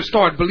Gentiles that have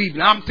started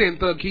believing. I'm saying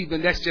thug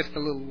heathen, that's just a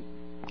little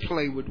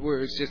play with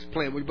words, just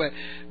playing with.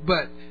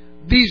 But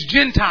these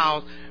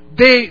Gentiles,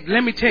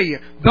 let me tell you,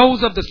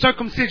 those of the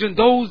circumcision,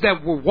 those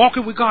that were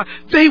walking with God,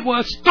 they were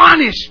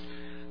astonished.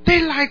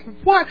 They like,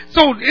 what?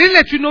 So it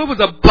let you know it was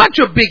a bunch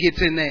of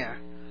bigots in there.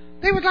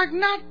 They was like,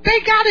 no, they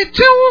got it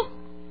too.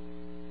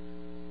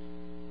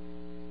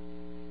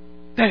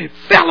 that it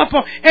fell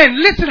upon, and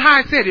listen how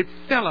I said it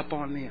fell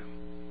upon them.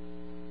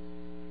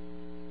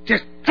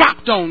 Just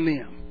dropped on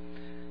them.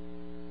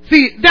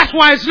 See, that's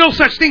why there's no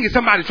such thing as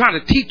somebody trying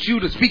to teach you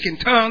to speak in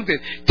tongues and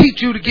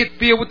teach you to get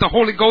filled with the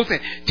Holy Ghost and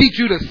teach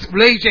you to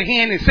raise your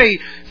hand and say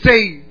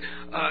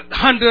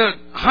 100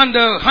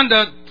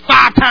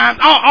 5 times.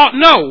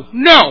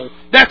 No,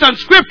 that's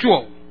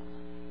unscriptural.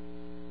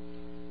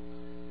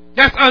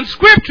 That's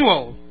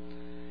unscriptural.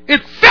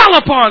 It fell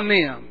upon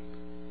them.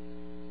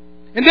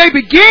 And they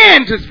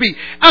began to speak.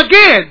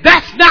 Again,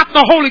 that's not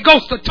the Holy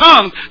Ghost, the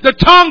tongues. The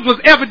tongues was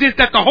evidence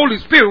that the Holy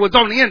Spirit was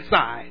on the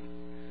inside.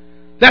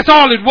 That's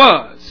all it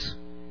was.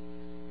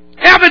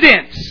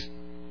 Evidence.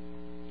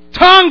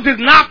 Tongues is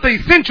not the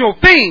essential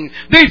thing.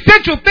 The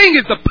essential thing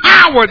is the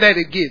power that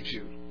it gives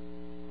you.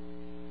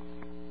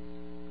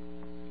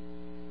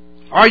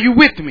 Are you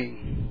with me?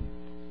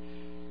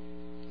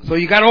 So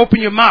you got to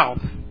open your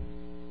mouth.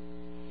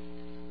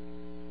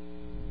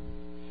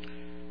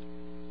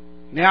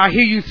 Now I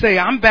hear you say,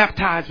 I'm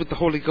baptized with the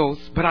Holy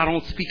Ghost, but I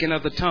don't speak in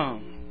other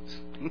tongues.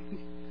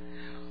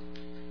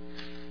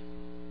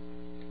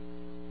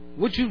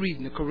 What you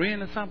reading, the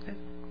Quran or something?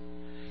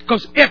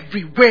 Because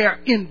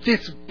everywhere in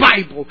this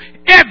Bible,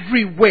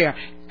 everywhere,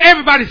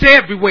 everybody say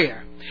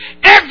everywhere.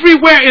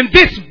 Everywhere in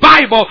this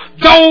Bible,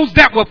 those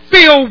that were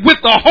filled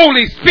with the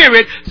Holy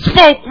Spirit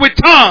spoke with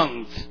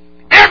tongues.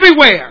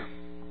 Everywhere.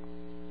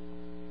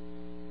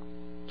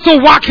 So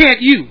why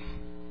can't you?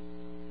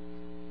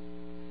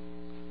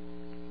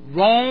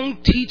 Wrong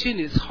teaching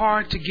is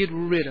hard to get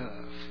rid of.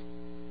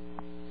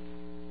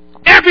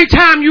 Every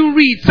time you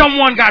read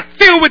someone got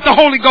filled with the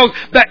Holy Ghost,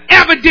 the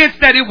evidence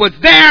that it was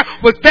there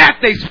was that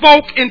they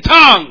spoke in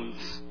tongues.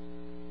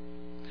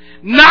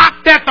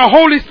 Not that the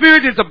Holy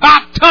Spirit is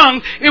about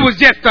tongues. It was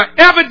just the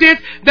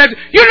evidence that,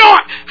 you know,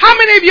 how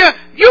many of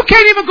you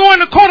can't even go in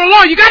the court of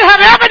law. You got to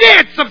have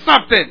evidence of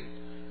something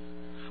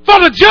for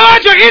the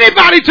judge or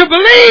anybody to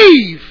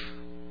believe.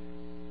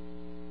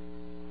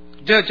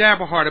 Judge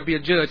Aberhart will be a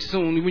judge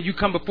soon. When you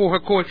come before her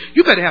court,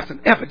 you better have some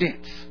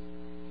evidence.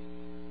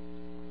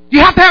 You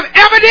have to have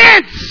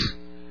evidence.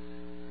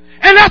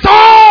 And that's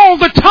all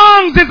the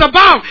tongues is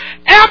about.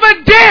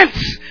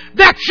 Evidence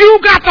that you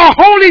got the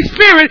Holy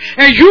Spirit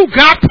and you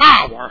got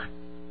power.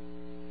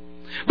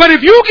 But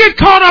if you get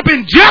caught up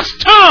in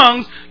just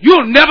tongues,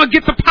 you'll never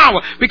get the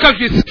power because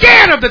you're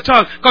scared of the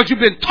tongue because you've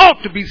been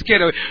taught to be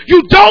scared of it.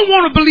 You don't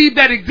want to believe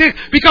that exists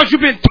because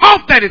you've been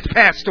taught that it's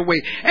passed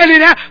away. And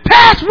it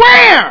passed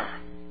where?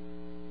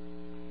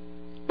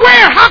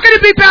 Where? How can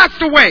it be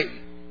passed away?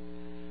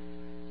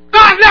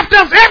 God left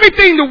us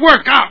everything to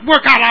work out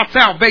our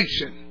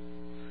salvation.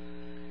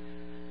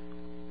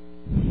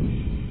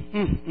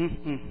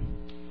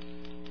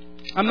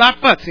 I'm not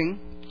fussing.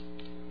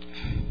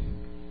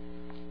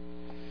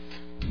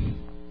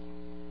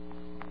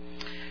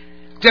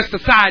 Just a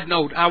side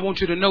note, I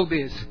want you to know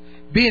this.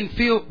 Being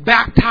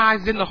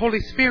baptized in the Holy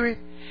Spirit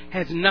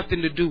has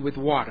nothing to do with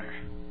water.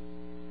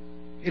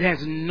 It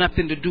has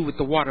nothing to do with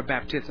the water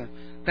baptism.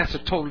 That's a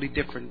totally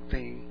different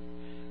thing.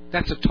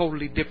 That's a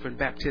totally different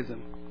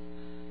baptism.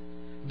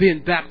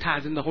 Being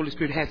baptized in the Holy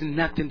Spirit has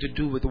nothing to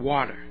do with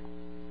water.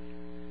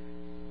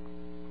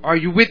 Are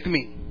you with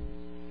me?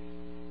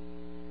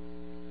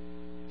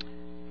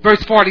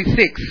 Verse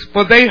 46.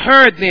 For they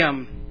heard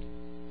them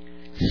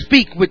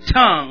speak with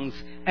tongues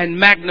and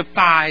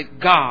magnified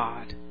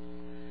God.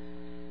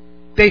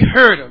 They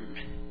heard them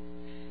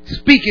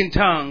speak in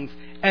tongues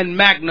and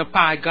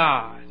magnify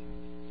God.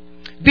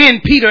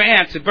 Then Peter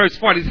answered, verse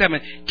 47,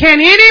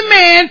 can any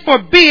man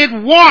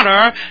forbid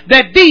water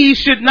that these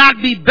should not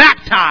be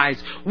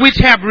baptized, which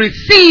have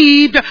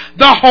received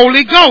the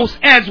Holy Ghost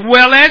as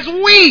well as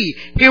we?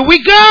 Here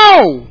we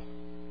go.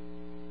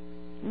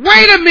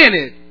 Wait a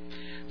minute.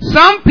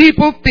 Some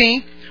people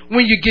think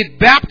when you get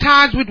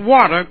baptized with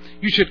water,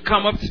 you should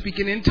come up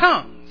speaking in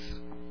tongues.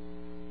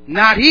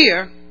 Not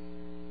here.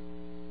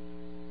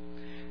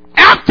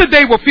 After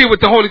they were filled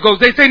with the Holy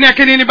Ghost, they say, now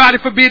can anybody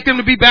forbid them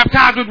to be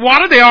baptized with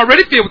water? They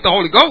already filled with the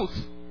Holy Ghost.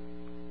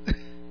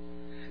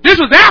 This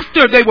was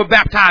after they were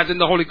baptized in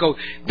the Holy Ghost.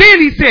 Then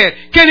he said,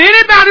 can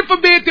anybody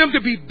forbid them to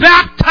be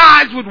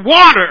baptized with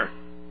water?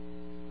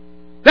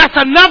 That's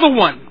another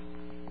one.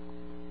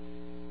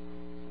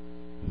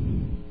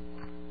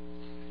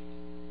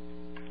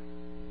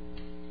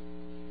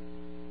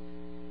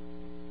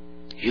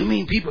 You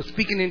mean people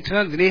speaking in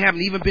tongues and they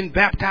haven't even been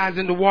baptized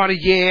in the water?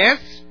 Yes.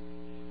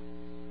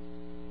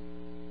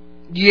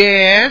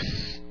 Yes.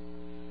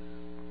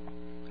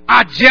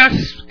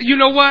 You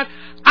know what?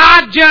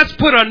 I just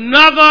put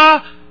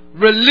another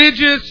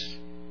religious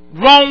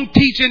wrong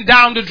teaching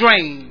down the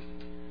drain.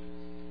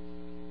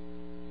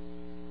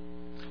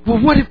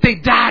 Well, what if they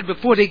died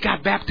before they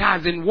got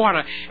baptized in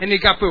water and they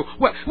got filled?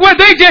 Well,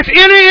 they just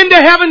enter into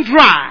heaven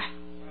dry.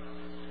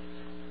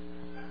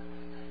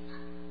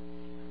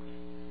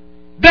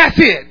 That's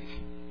it.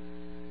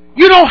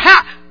 You don't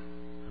have...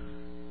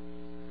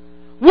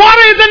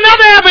 Water is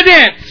another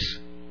evidence.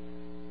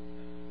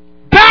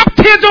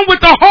 Baptism with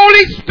the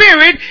Holy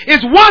Spirit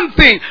is one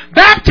thing.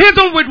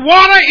 Baptism with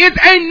water is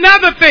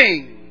another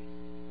thing.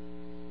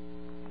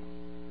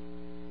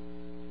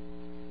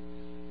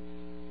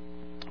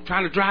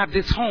 trying to drive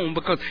this home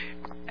because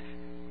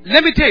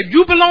let me tell you,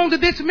 you belong to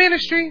this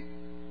ministry.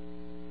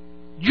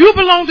 You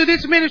belong to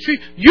this ministry.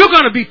 You're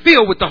going to be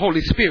filled with the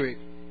Holy Spirit.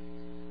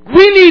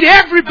 We need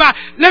everybody.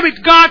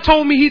 God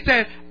told me, he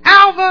said,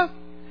 Alva,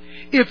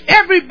 if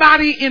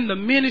everybody in the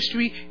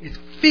ministry is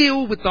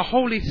filled with the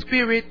Holy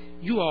Spirit,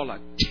 you all are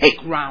take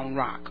Round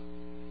Rock.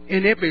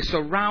 In every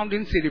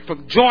surrounding city,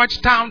 from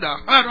Georgetown to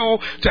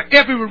Hutto to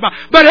everybody.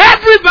 But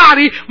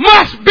everybody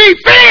must be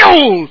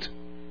filled.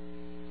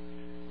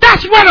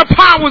 That's where the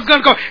power is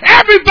going to go.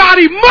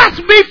 Everybody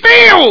must be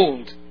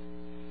filled.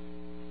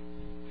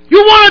 You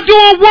want to do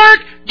a work?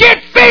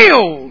 Get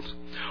filled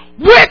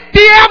with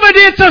the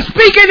evidence of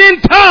speaking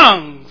in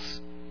tongues.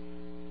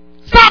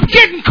 Stop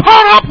getting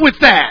caught up with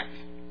that.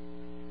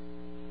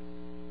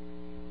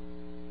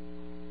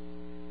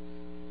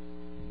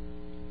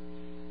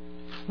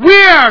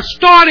 We're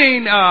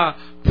starting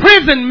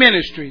prison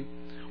ministry.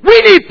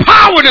 We need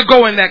power to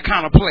go in that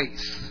kind of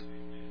place.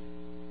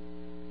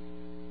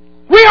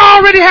 We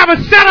already have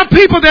a set of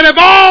people that have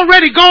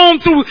already gone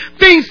through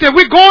things that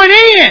we're going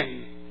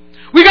in.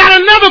 We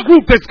got another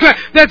group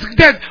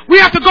that we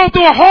have to go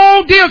through a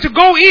whole deal to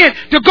go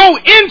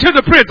into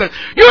the prison.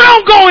 You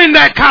don't go in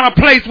that kind of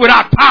place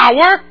without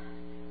power.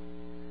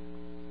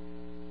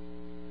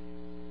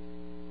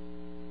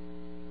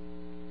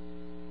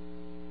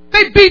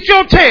 They beat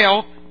your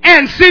tail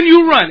and send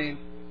you running.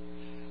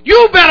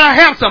 You better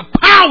have some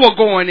power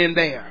going in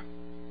there.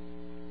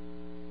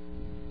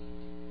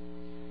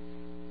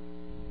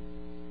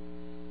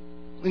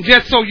 And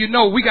just so you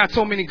know, we got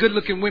so many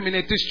good-looking women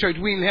at this church,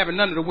 we ain't having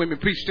none of the women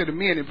preach to the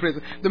men in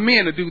prison. The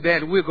men will do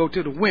that, and we'll go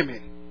to the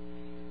women.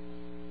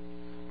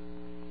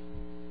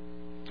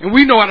 And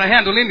we know how to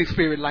handle any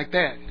spirit like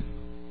that.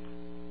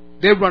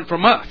 They run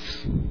from us.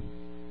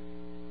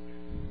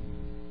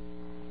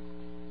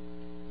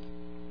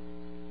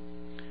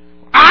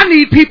 I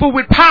need people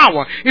with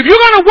power. If you're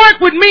going to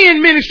work with me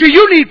in ministry,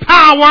 you need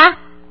power.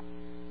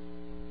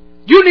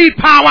 You need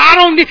power.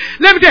 Let me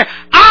tell you,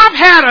 I've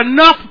had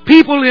enough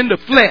people in the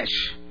flesh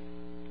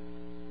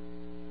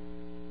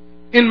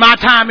in my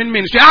time in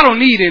ministry. I don't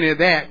need any of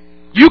that.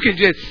 You can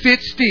just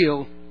sit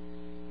still.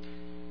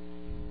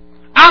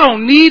 I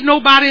don't need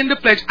nobody in the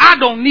flesh. I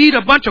don't need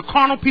a bunch of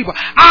carnal people.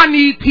 I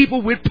need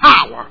people with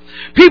power.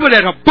 People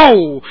that are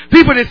bold.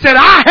 People that said,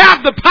 I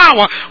have the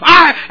power.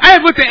 I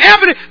with the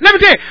evidence. Let me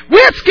tell you,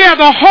 we'll scare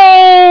the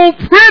whole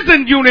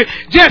prison unit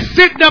just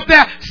sitting up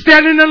there,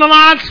 standing in the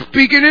line,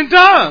 speaking in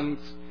tongues.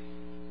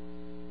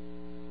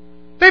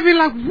 They'd be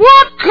like,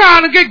 what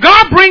kind of get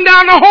God bring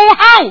down the whole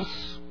house?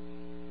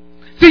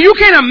 See, you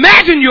can't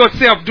imagine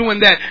yourself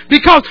doing that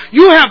because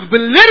you have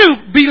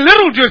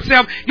belittled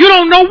yourself. You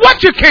don't know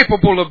what you're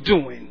capable of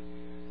doing.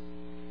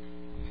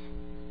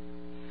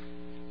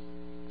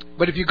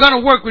 But if you're going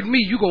to work with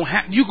me, you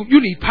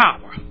need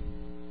power.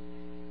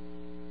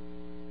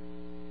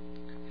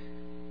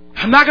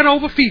 I'm not going to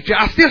overfeed you.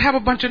 I still have a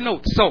bunch of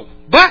notes.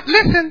 But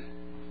listen.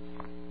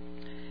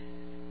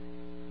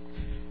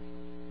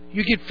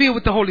 You get filled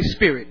with the Holy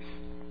Spirit.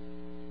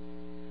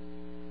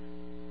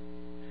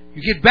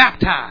 You get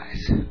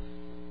baptized.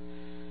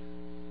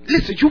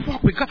 Listen, you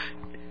walk with God.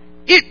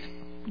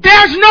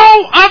 There's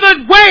no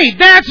other way.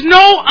 There's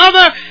no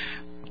other.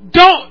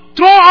 Don't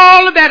throw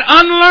all of that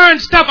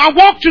unlearned stuff. I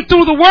walked you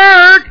through the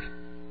Word.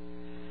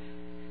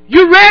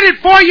 You read it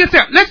for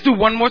yourself. Let's do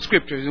one more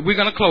scripture. We're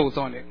going to close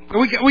on it.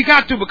 We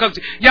got to, because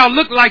y'all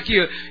look like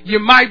you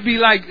might be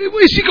like,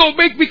 is she going to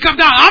make me come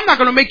down? I'm not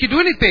going to make you do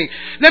anything.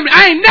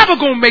 I ain't never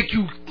going to make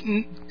you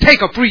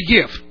take a free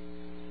gift.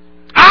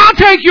 I'll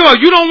take yours.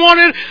 You don't want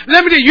it.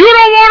 Let me tell you, you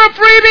don't want a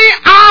freebie?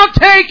 I'll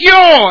take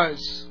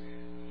yours.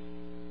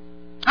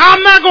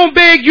 I'm not going to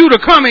beg you to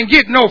come and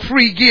get no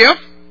free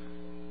gift.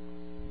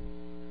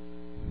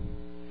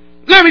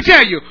 Let me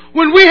tell you,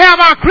 when we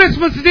have our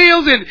Christmas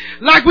deals, and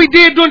like we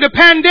did during the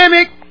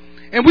pandemic,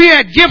 and we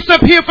had gifts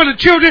up here for the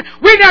children,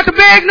 we didn't have to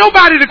beg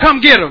nobody to come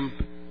get them.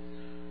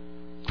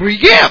 Free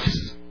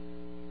gifts.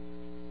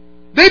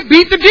 They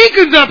beat the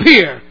deacons up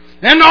here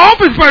and the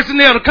office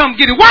personnel to come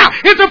get it. Wow,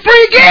 it's a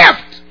free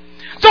gift.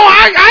 So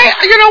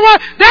you know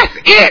what? That's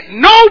it.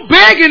 No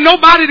begging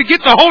nobody to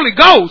get the Holy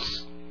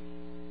Ghost.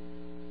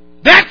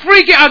 That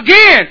free gift,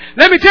 again,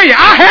 let me tell you,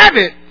 I have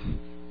it.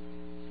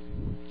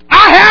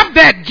 I have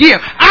that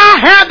gift. I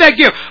have that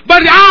gift.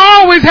 But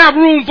I always have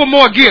room for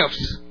more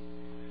gifts.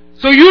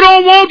 So you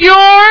don't want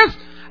yours?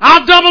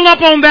 I'll double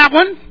up on that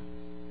one.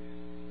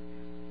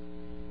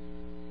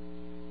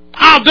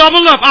 I'll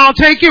double up. I'll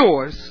take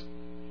yours.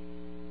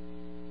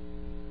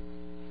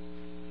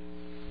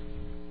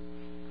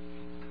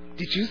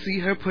 Did you see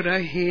her put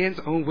her hands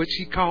on what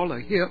she called a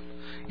hip?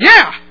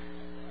 Yeah.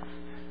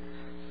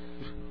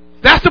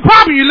 That's the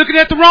problem. You're looking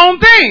at the wrong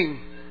thing.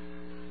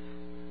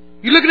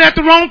 You're looking at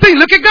the wrong thing.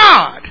 Look at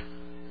God.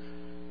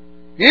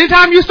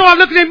 Anytime you start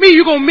looking at me,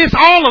 you're going to miss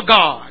all of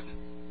God.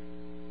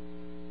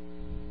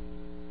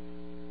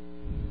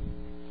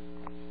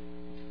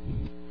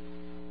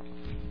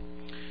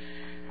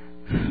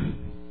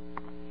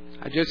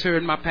 I just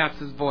heard my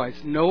pastor's voice.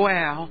 No,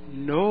 Al.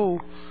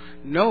 No.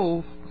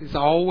 No, it's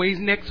always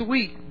next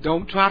week.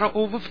 Don't try to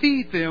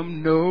overfeed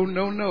them. No,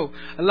 no, no.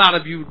 A lot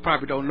of you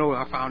probably don't know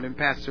I found him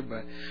pastor,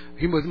 but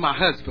he was my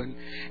husband.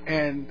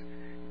 And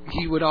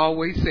he would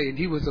always say, and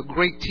he was a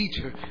great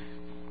teacher,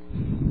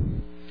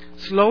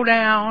 slow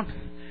down.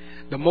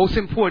 The most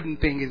important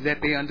thing is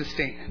that they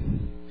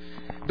understand.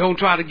 Don't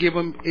try to give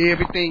them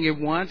everything at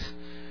once.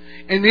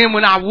 And then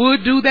when I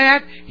would do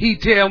that,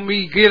 he'd tell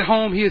me, get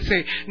home, he'd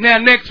say, now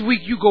next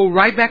week you go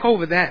right back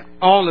over that,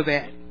 all of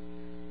that.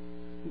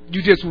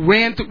 You just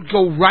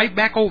go right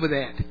back over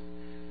that.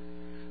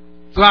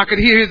 So I could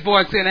hear his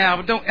voice saying,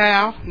 Al, don't,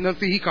 Al. No,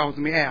 see, he calls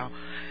me Al.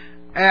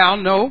 Al,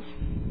 no.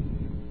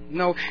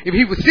 No. If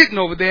he was sitting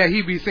over there,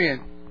 he'd be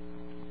saying,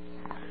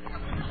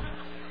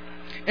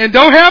 and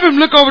don't have him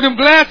look over them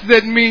glasses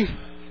at me,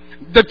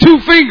 the two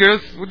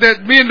fingers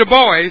that me and the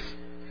boys.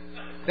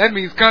 That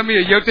means come here,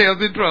 your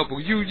tail's in trouble.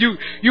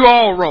 You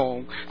all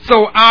wrong.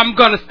 So I'm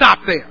going to stop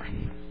there.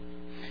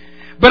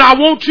 But I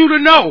want you to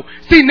know.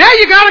 See, now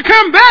you got to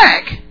come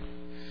back.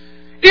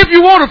 If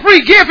you want a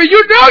free gift, and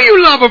you know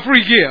you love a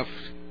free gift.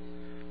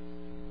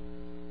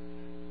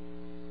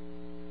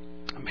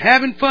 I'm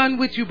having fun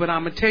with you, but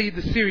I'm going to tell you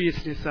the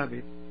seriousness of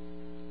it.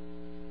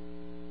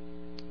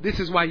 This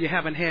is why you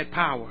haven't had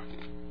power.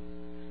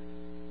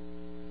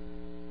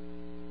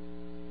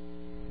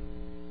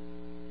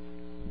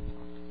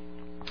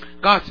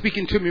 God's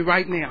speaking to me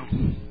right now.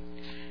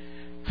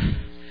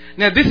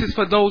 Now, this is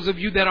for those of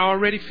you that are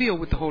already filled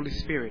with the Holy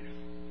Spirit.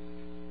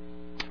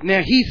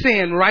 Now, He's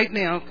saying right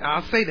now,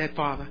 I'll say that,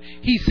 Father.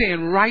 He's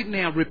saying right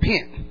now,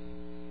 repent.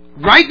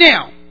 Right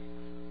now.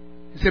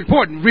 It's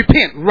important.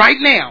 Repent right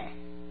now.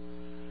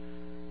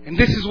 And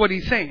this is what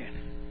He's saying.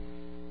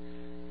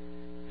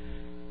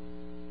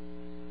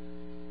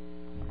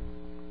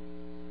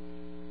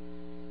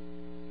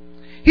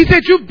 He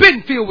said, you've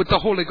been filled with the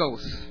Holy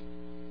Ghost.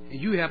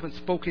 And you haven't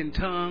spoken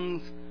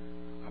tongues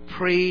or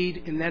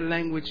prayed in that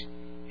language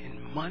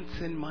in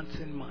months and months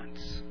and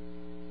months.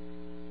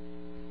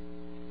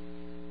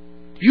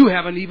 You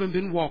haven't even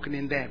been walking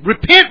in that.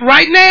 Repent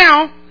right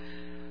now.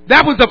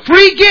 That was a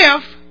free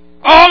gift.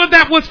 All of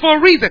that was for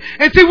a reason.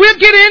 And see, we'll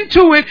get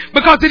into it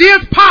because it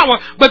is power,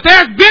 but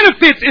there's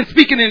benefits in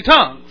speaking in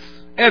tongues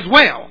as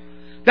well.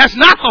 That's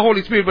not the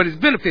Holy Spirit, but it's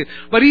benefits.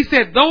 But He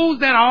said those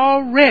that are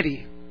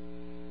already,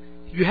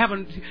 you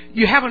haven't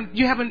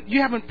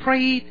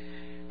prayed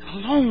in a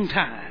long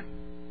time.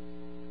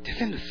 Just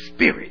in the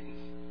Spirit.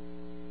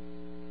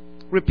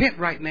 Repent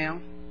right now.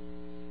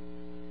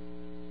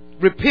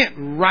 Repent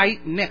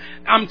right now.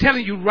 I'm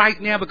telling you right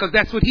now because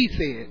that's what He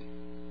said.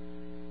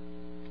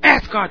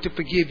 Ask God to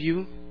forgive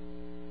you.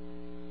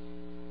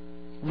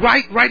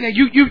 Right now.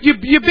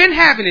 You've been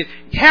having it.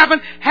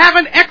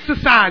 Haven't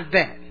exercised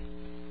that.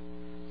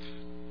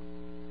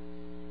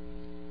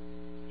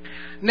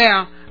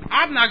 Now,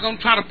 I'm not going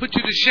to try to put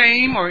you to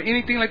shame or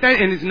anything like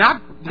that. And it's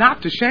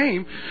not to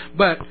shame,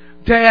 but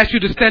to ask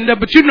you to stand up.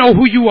 But you know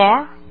who you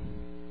are.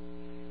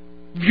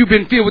 You've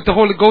been filled with the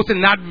Holy Ghost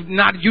and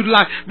not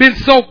utilized. Been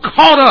so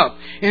caught up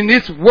in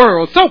this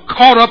world. So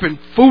caught up in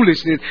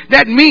foolishness.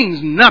 That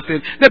means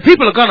nothing. That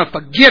people are going to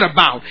forget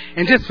about.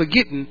 And just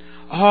forgetting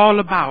all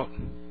about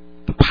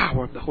the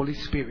power of the Holy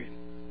Spirit.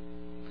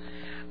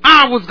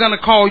 I was going to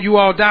call you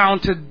all down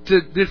to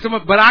this,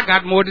 but I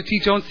got more to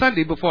teach on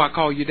Sunday before I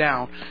call you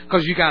down.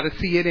 Because you got to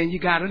see it and you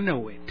got to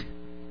know it.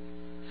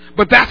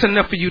 But that's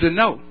enough for you to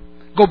know.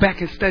 Go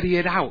back and study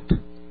it out.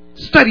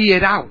 Study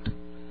it out.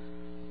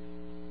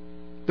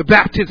 The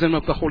baptism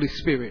of the Holy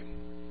Spirit.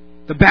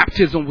 The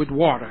baptism with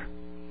water.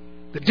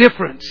 The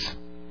difference.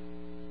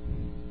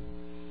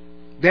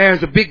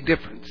 There's a big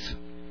difference.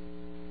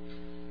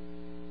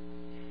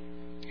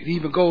 It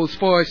even goes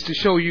far as to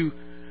show you.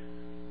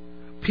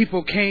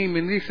 People came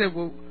and they said,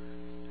 well,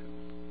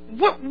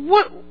 what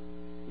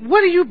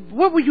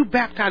were you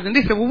baptized in?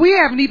 They said, well, we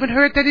haven't even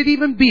heard that it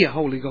even be a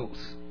Holy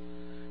Ghost.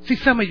 See,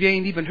 some of you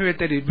ain't even heard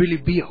that it really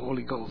be a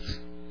Holy Ghost.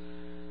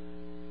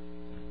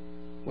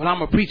 Well, I'm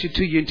going to preach it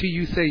to you until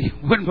you say,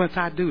 what must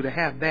I do to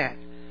have that?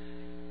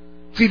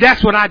 See,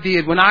 that's what I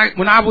did. When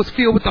I was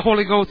filled with the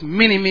Holy Ghost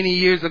many, many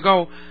years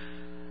ago,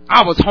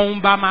 I was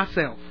home by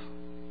myself.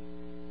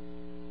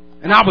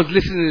 And I was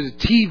listening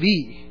to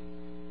TV.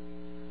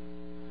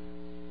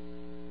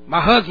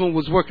 My husband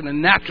was working a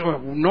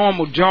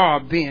normal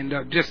job then.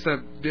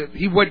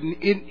 He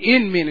wasn't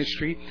in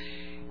ministry.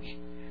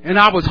 And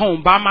I was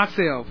home by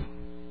myself.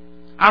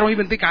 I don't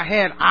even think I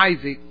had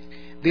Isaac.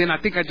 Then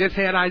I think I just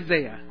had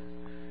Isaiah.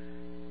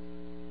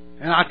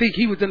 And I think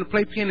he was in the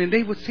playpen and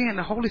they were saying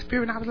the Holy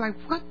Spirit. And I was like,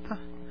 what the?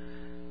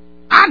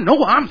 I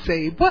know I'm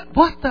saved. What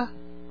the?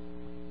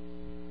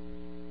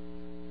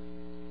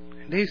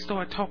 And they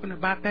started talking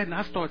about that. And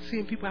I started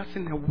seeing people. I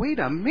said, now wait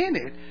a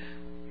minute.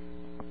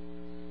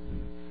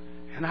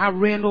 And I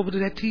ran over to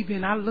that TV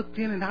and I looked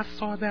in and I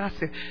saw that. I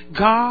said,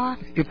 God,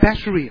 if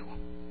that's real,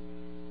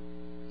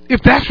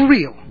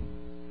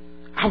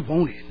 I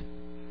want it.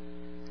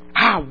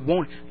 I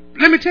want it.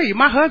 Let me tell you,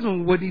 my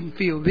husband wouldn't even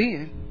feel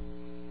then.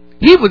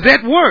 He was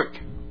at work.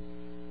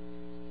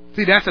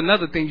 See, that's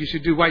another thing you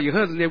should do while your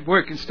husband's at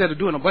work. Instead of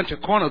doing a bunch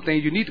of carnal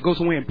things, you need to go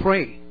somewhere and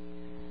pray.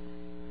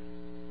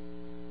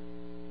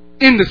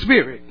 In the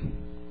Spirit.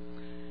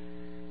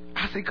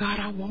 I say, God,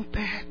 I want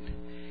that.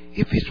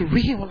 If it's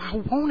real, I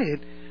want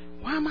it.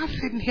 Why am I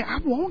sitting here? I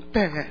want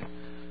that.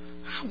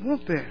 I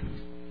want that.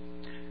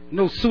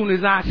 No sooner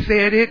as I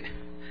said it,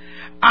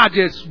 I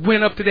just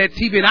went up to that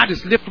TV and I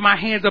just lifted my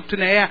hands up to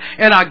the air,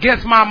 and I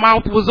guess my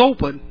mouth was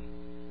open.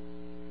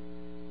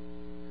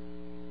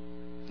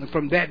 And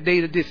from that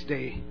day to this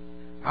day,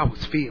 I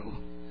was filled.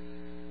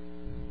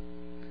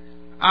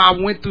 I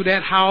went through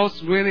that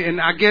house, really,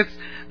 and I guess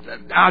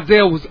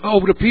Isaiah was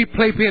over the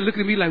playpen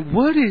looking at me like,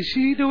 what is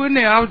she doing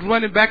there? I was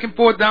running back and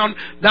forth down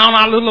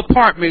our little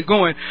apartment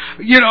going,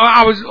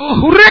 I was,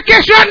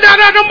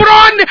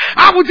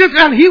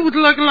 and he was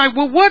looking like,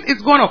 well, what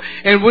is going on?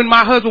 And when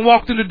my husband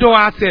walked in the door,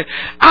 I said,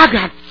 I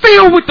got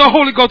filled with the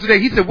Holy Ghost today.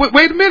 He said,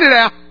 wait a minute,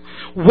 Al.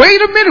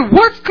 Wait a minute.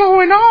 What's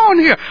going on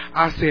here?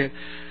 I said,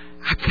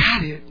 I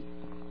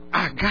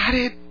got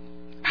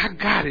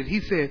it.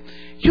 He said,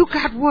 you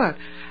got what?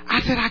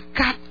 I said, I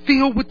got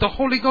filled with the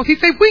Holy Ghost. He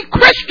said, we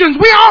Christians,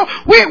 we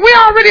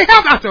already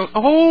have. I said,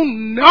 oh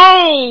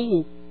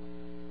no.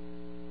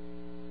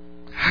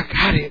 I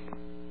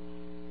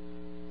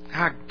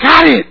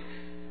got it.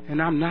 And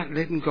I'm not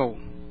letting go.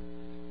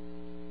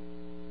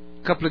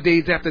 A couple of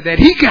days after that,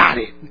 he got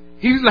it.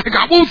 He was like,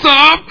 I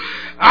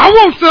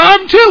want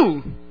some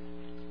too.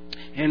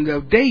 And the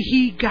day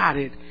he got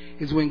it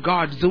is when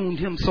God zoomed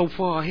him so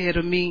far ahead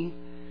of me.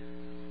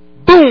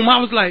 Boom, I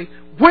was like,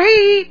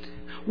 wait.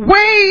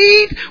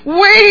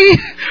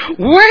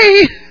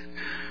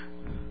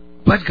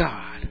 But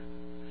God.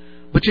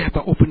 But you have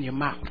to open your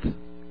mouth.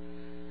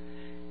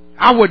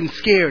 I wasn't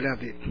scared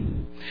of it.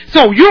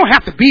 So you don't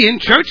have to be in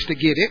church to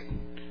get it.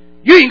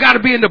 You ain't got to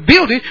be in the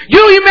building. You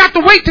don't even have to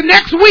wait till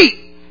next week.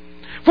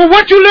 For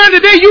what you learned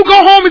today, you go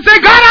home and say,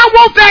 God, I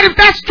want that. If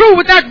that's true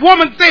what that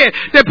woman said,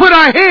 that put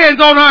her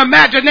hands on her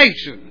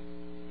imagination.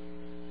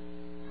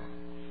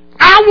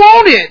 I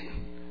want it.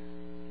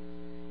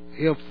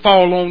 He'll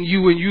fall on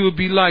you and you'll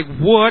be like,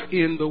 what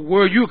in the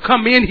world? You'll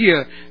come in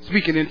here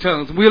speaking in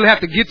tongues. We'll have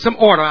to get some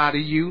order out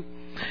of you.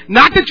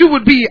 Not that you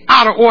would be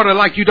out of order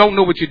like you don't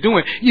know what you're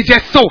doing. You're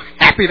just so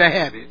happy to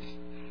have it.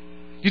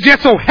 You're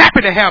just so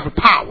happy to have the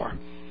power.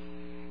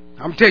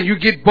 I'm telling you,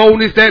 get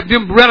boldness. That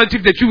them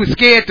relatives that you were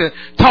scared to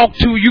talk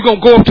to, you're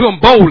going to go up to them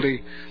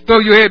boldly. Throw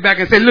your head back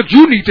and say, look,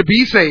 you need to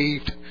be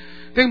saved.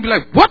 They'll be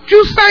like, what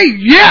you say?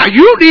 Yeah,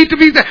 you need to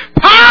be saved.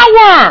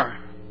 Power!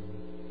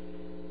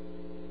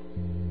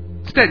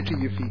 Stand to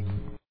your feet.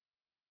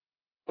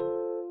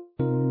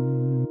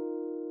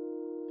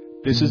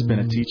 This has been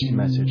a teaching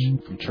message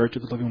from Church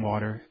of the Living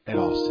Water at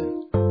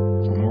Austin.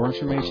 For more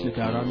information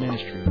about our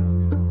ministry,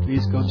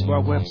 please go to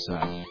our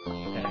website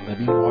at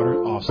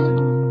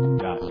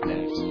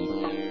livingwateraustin.net.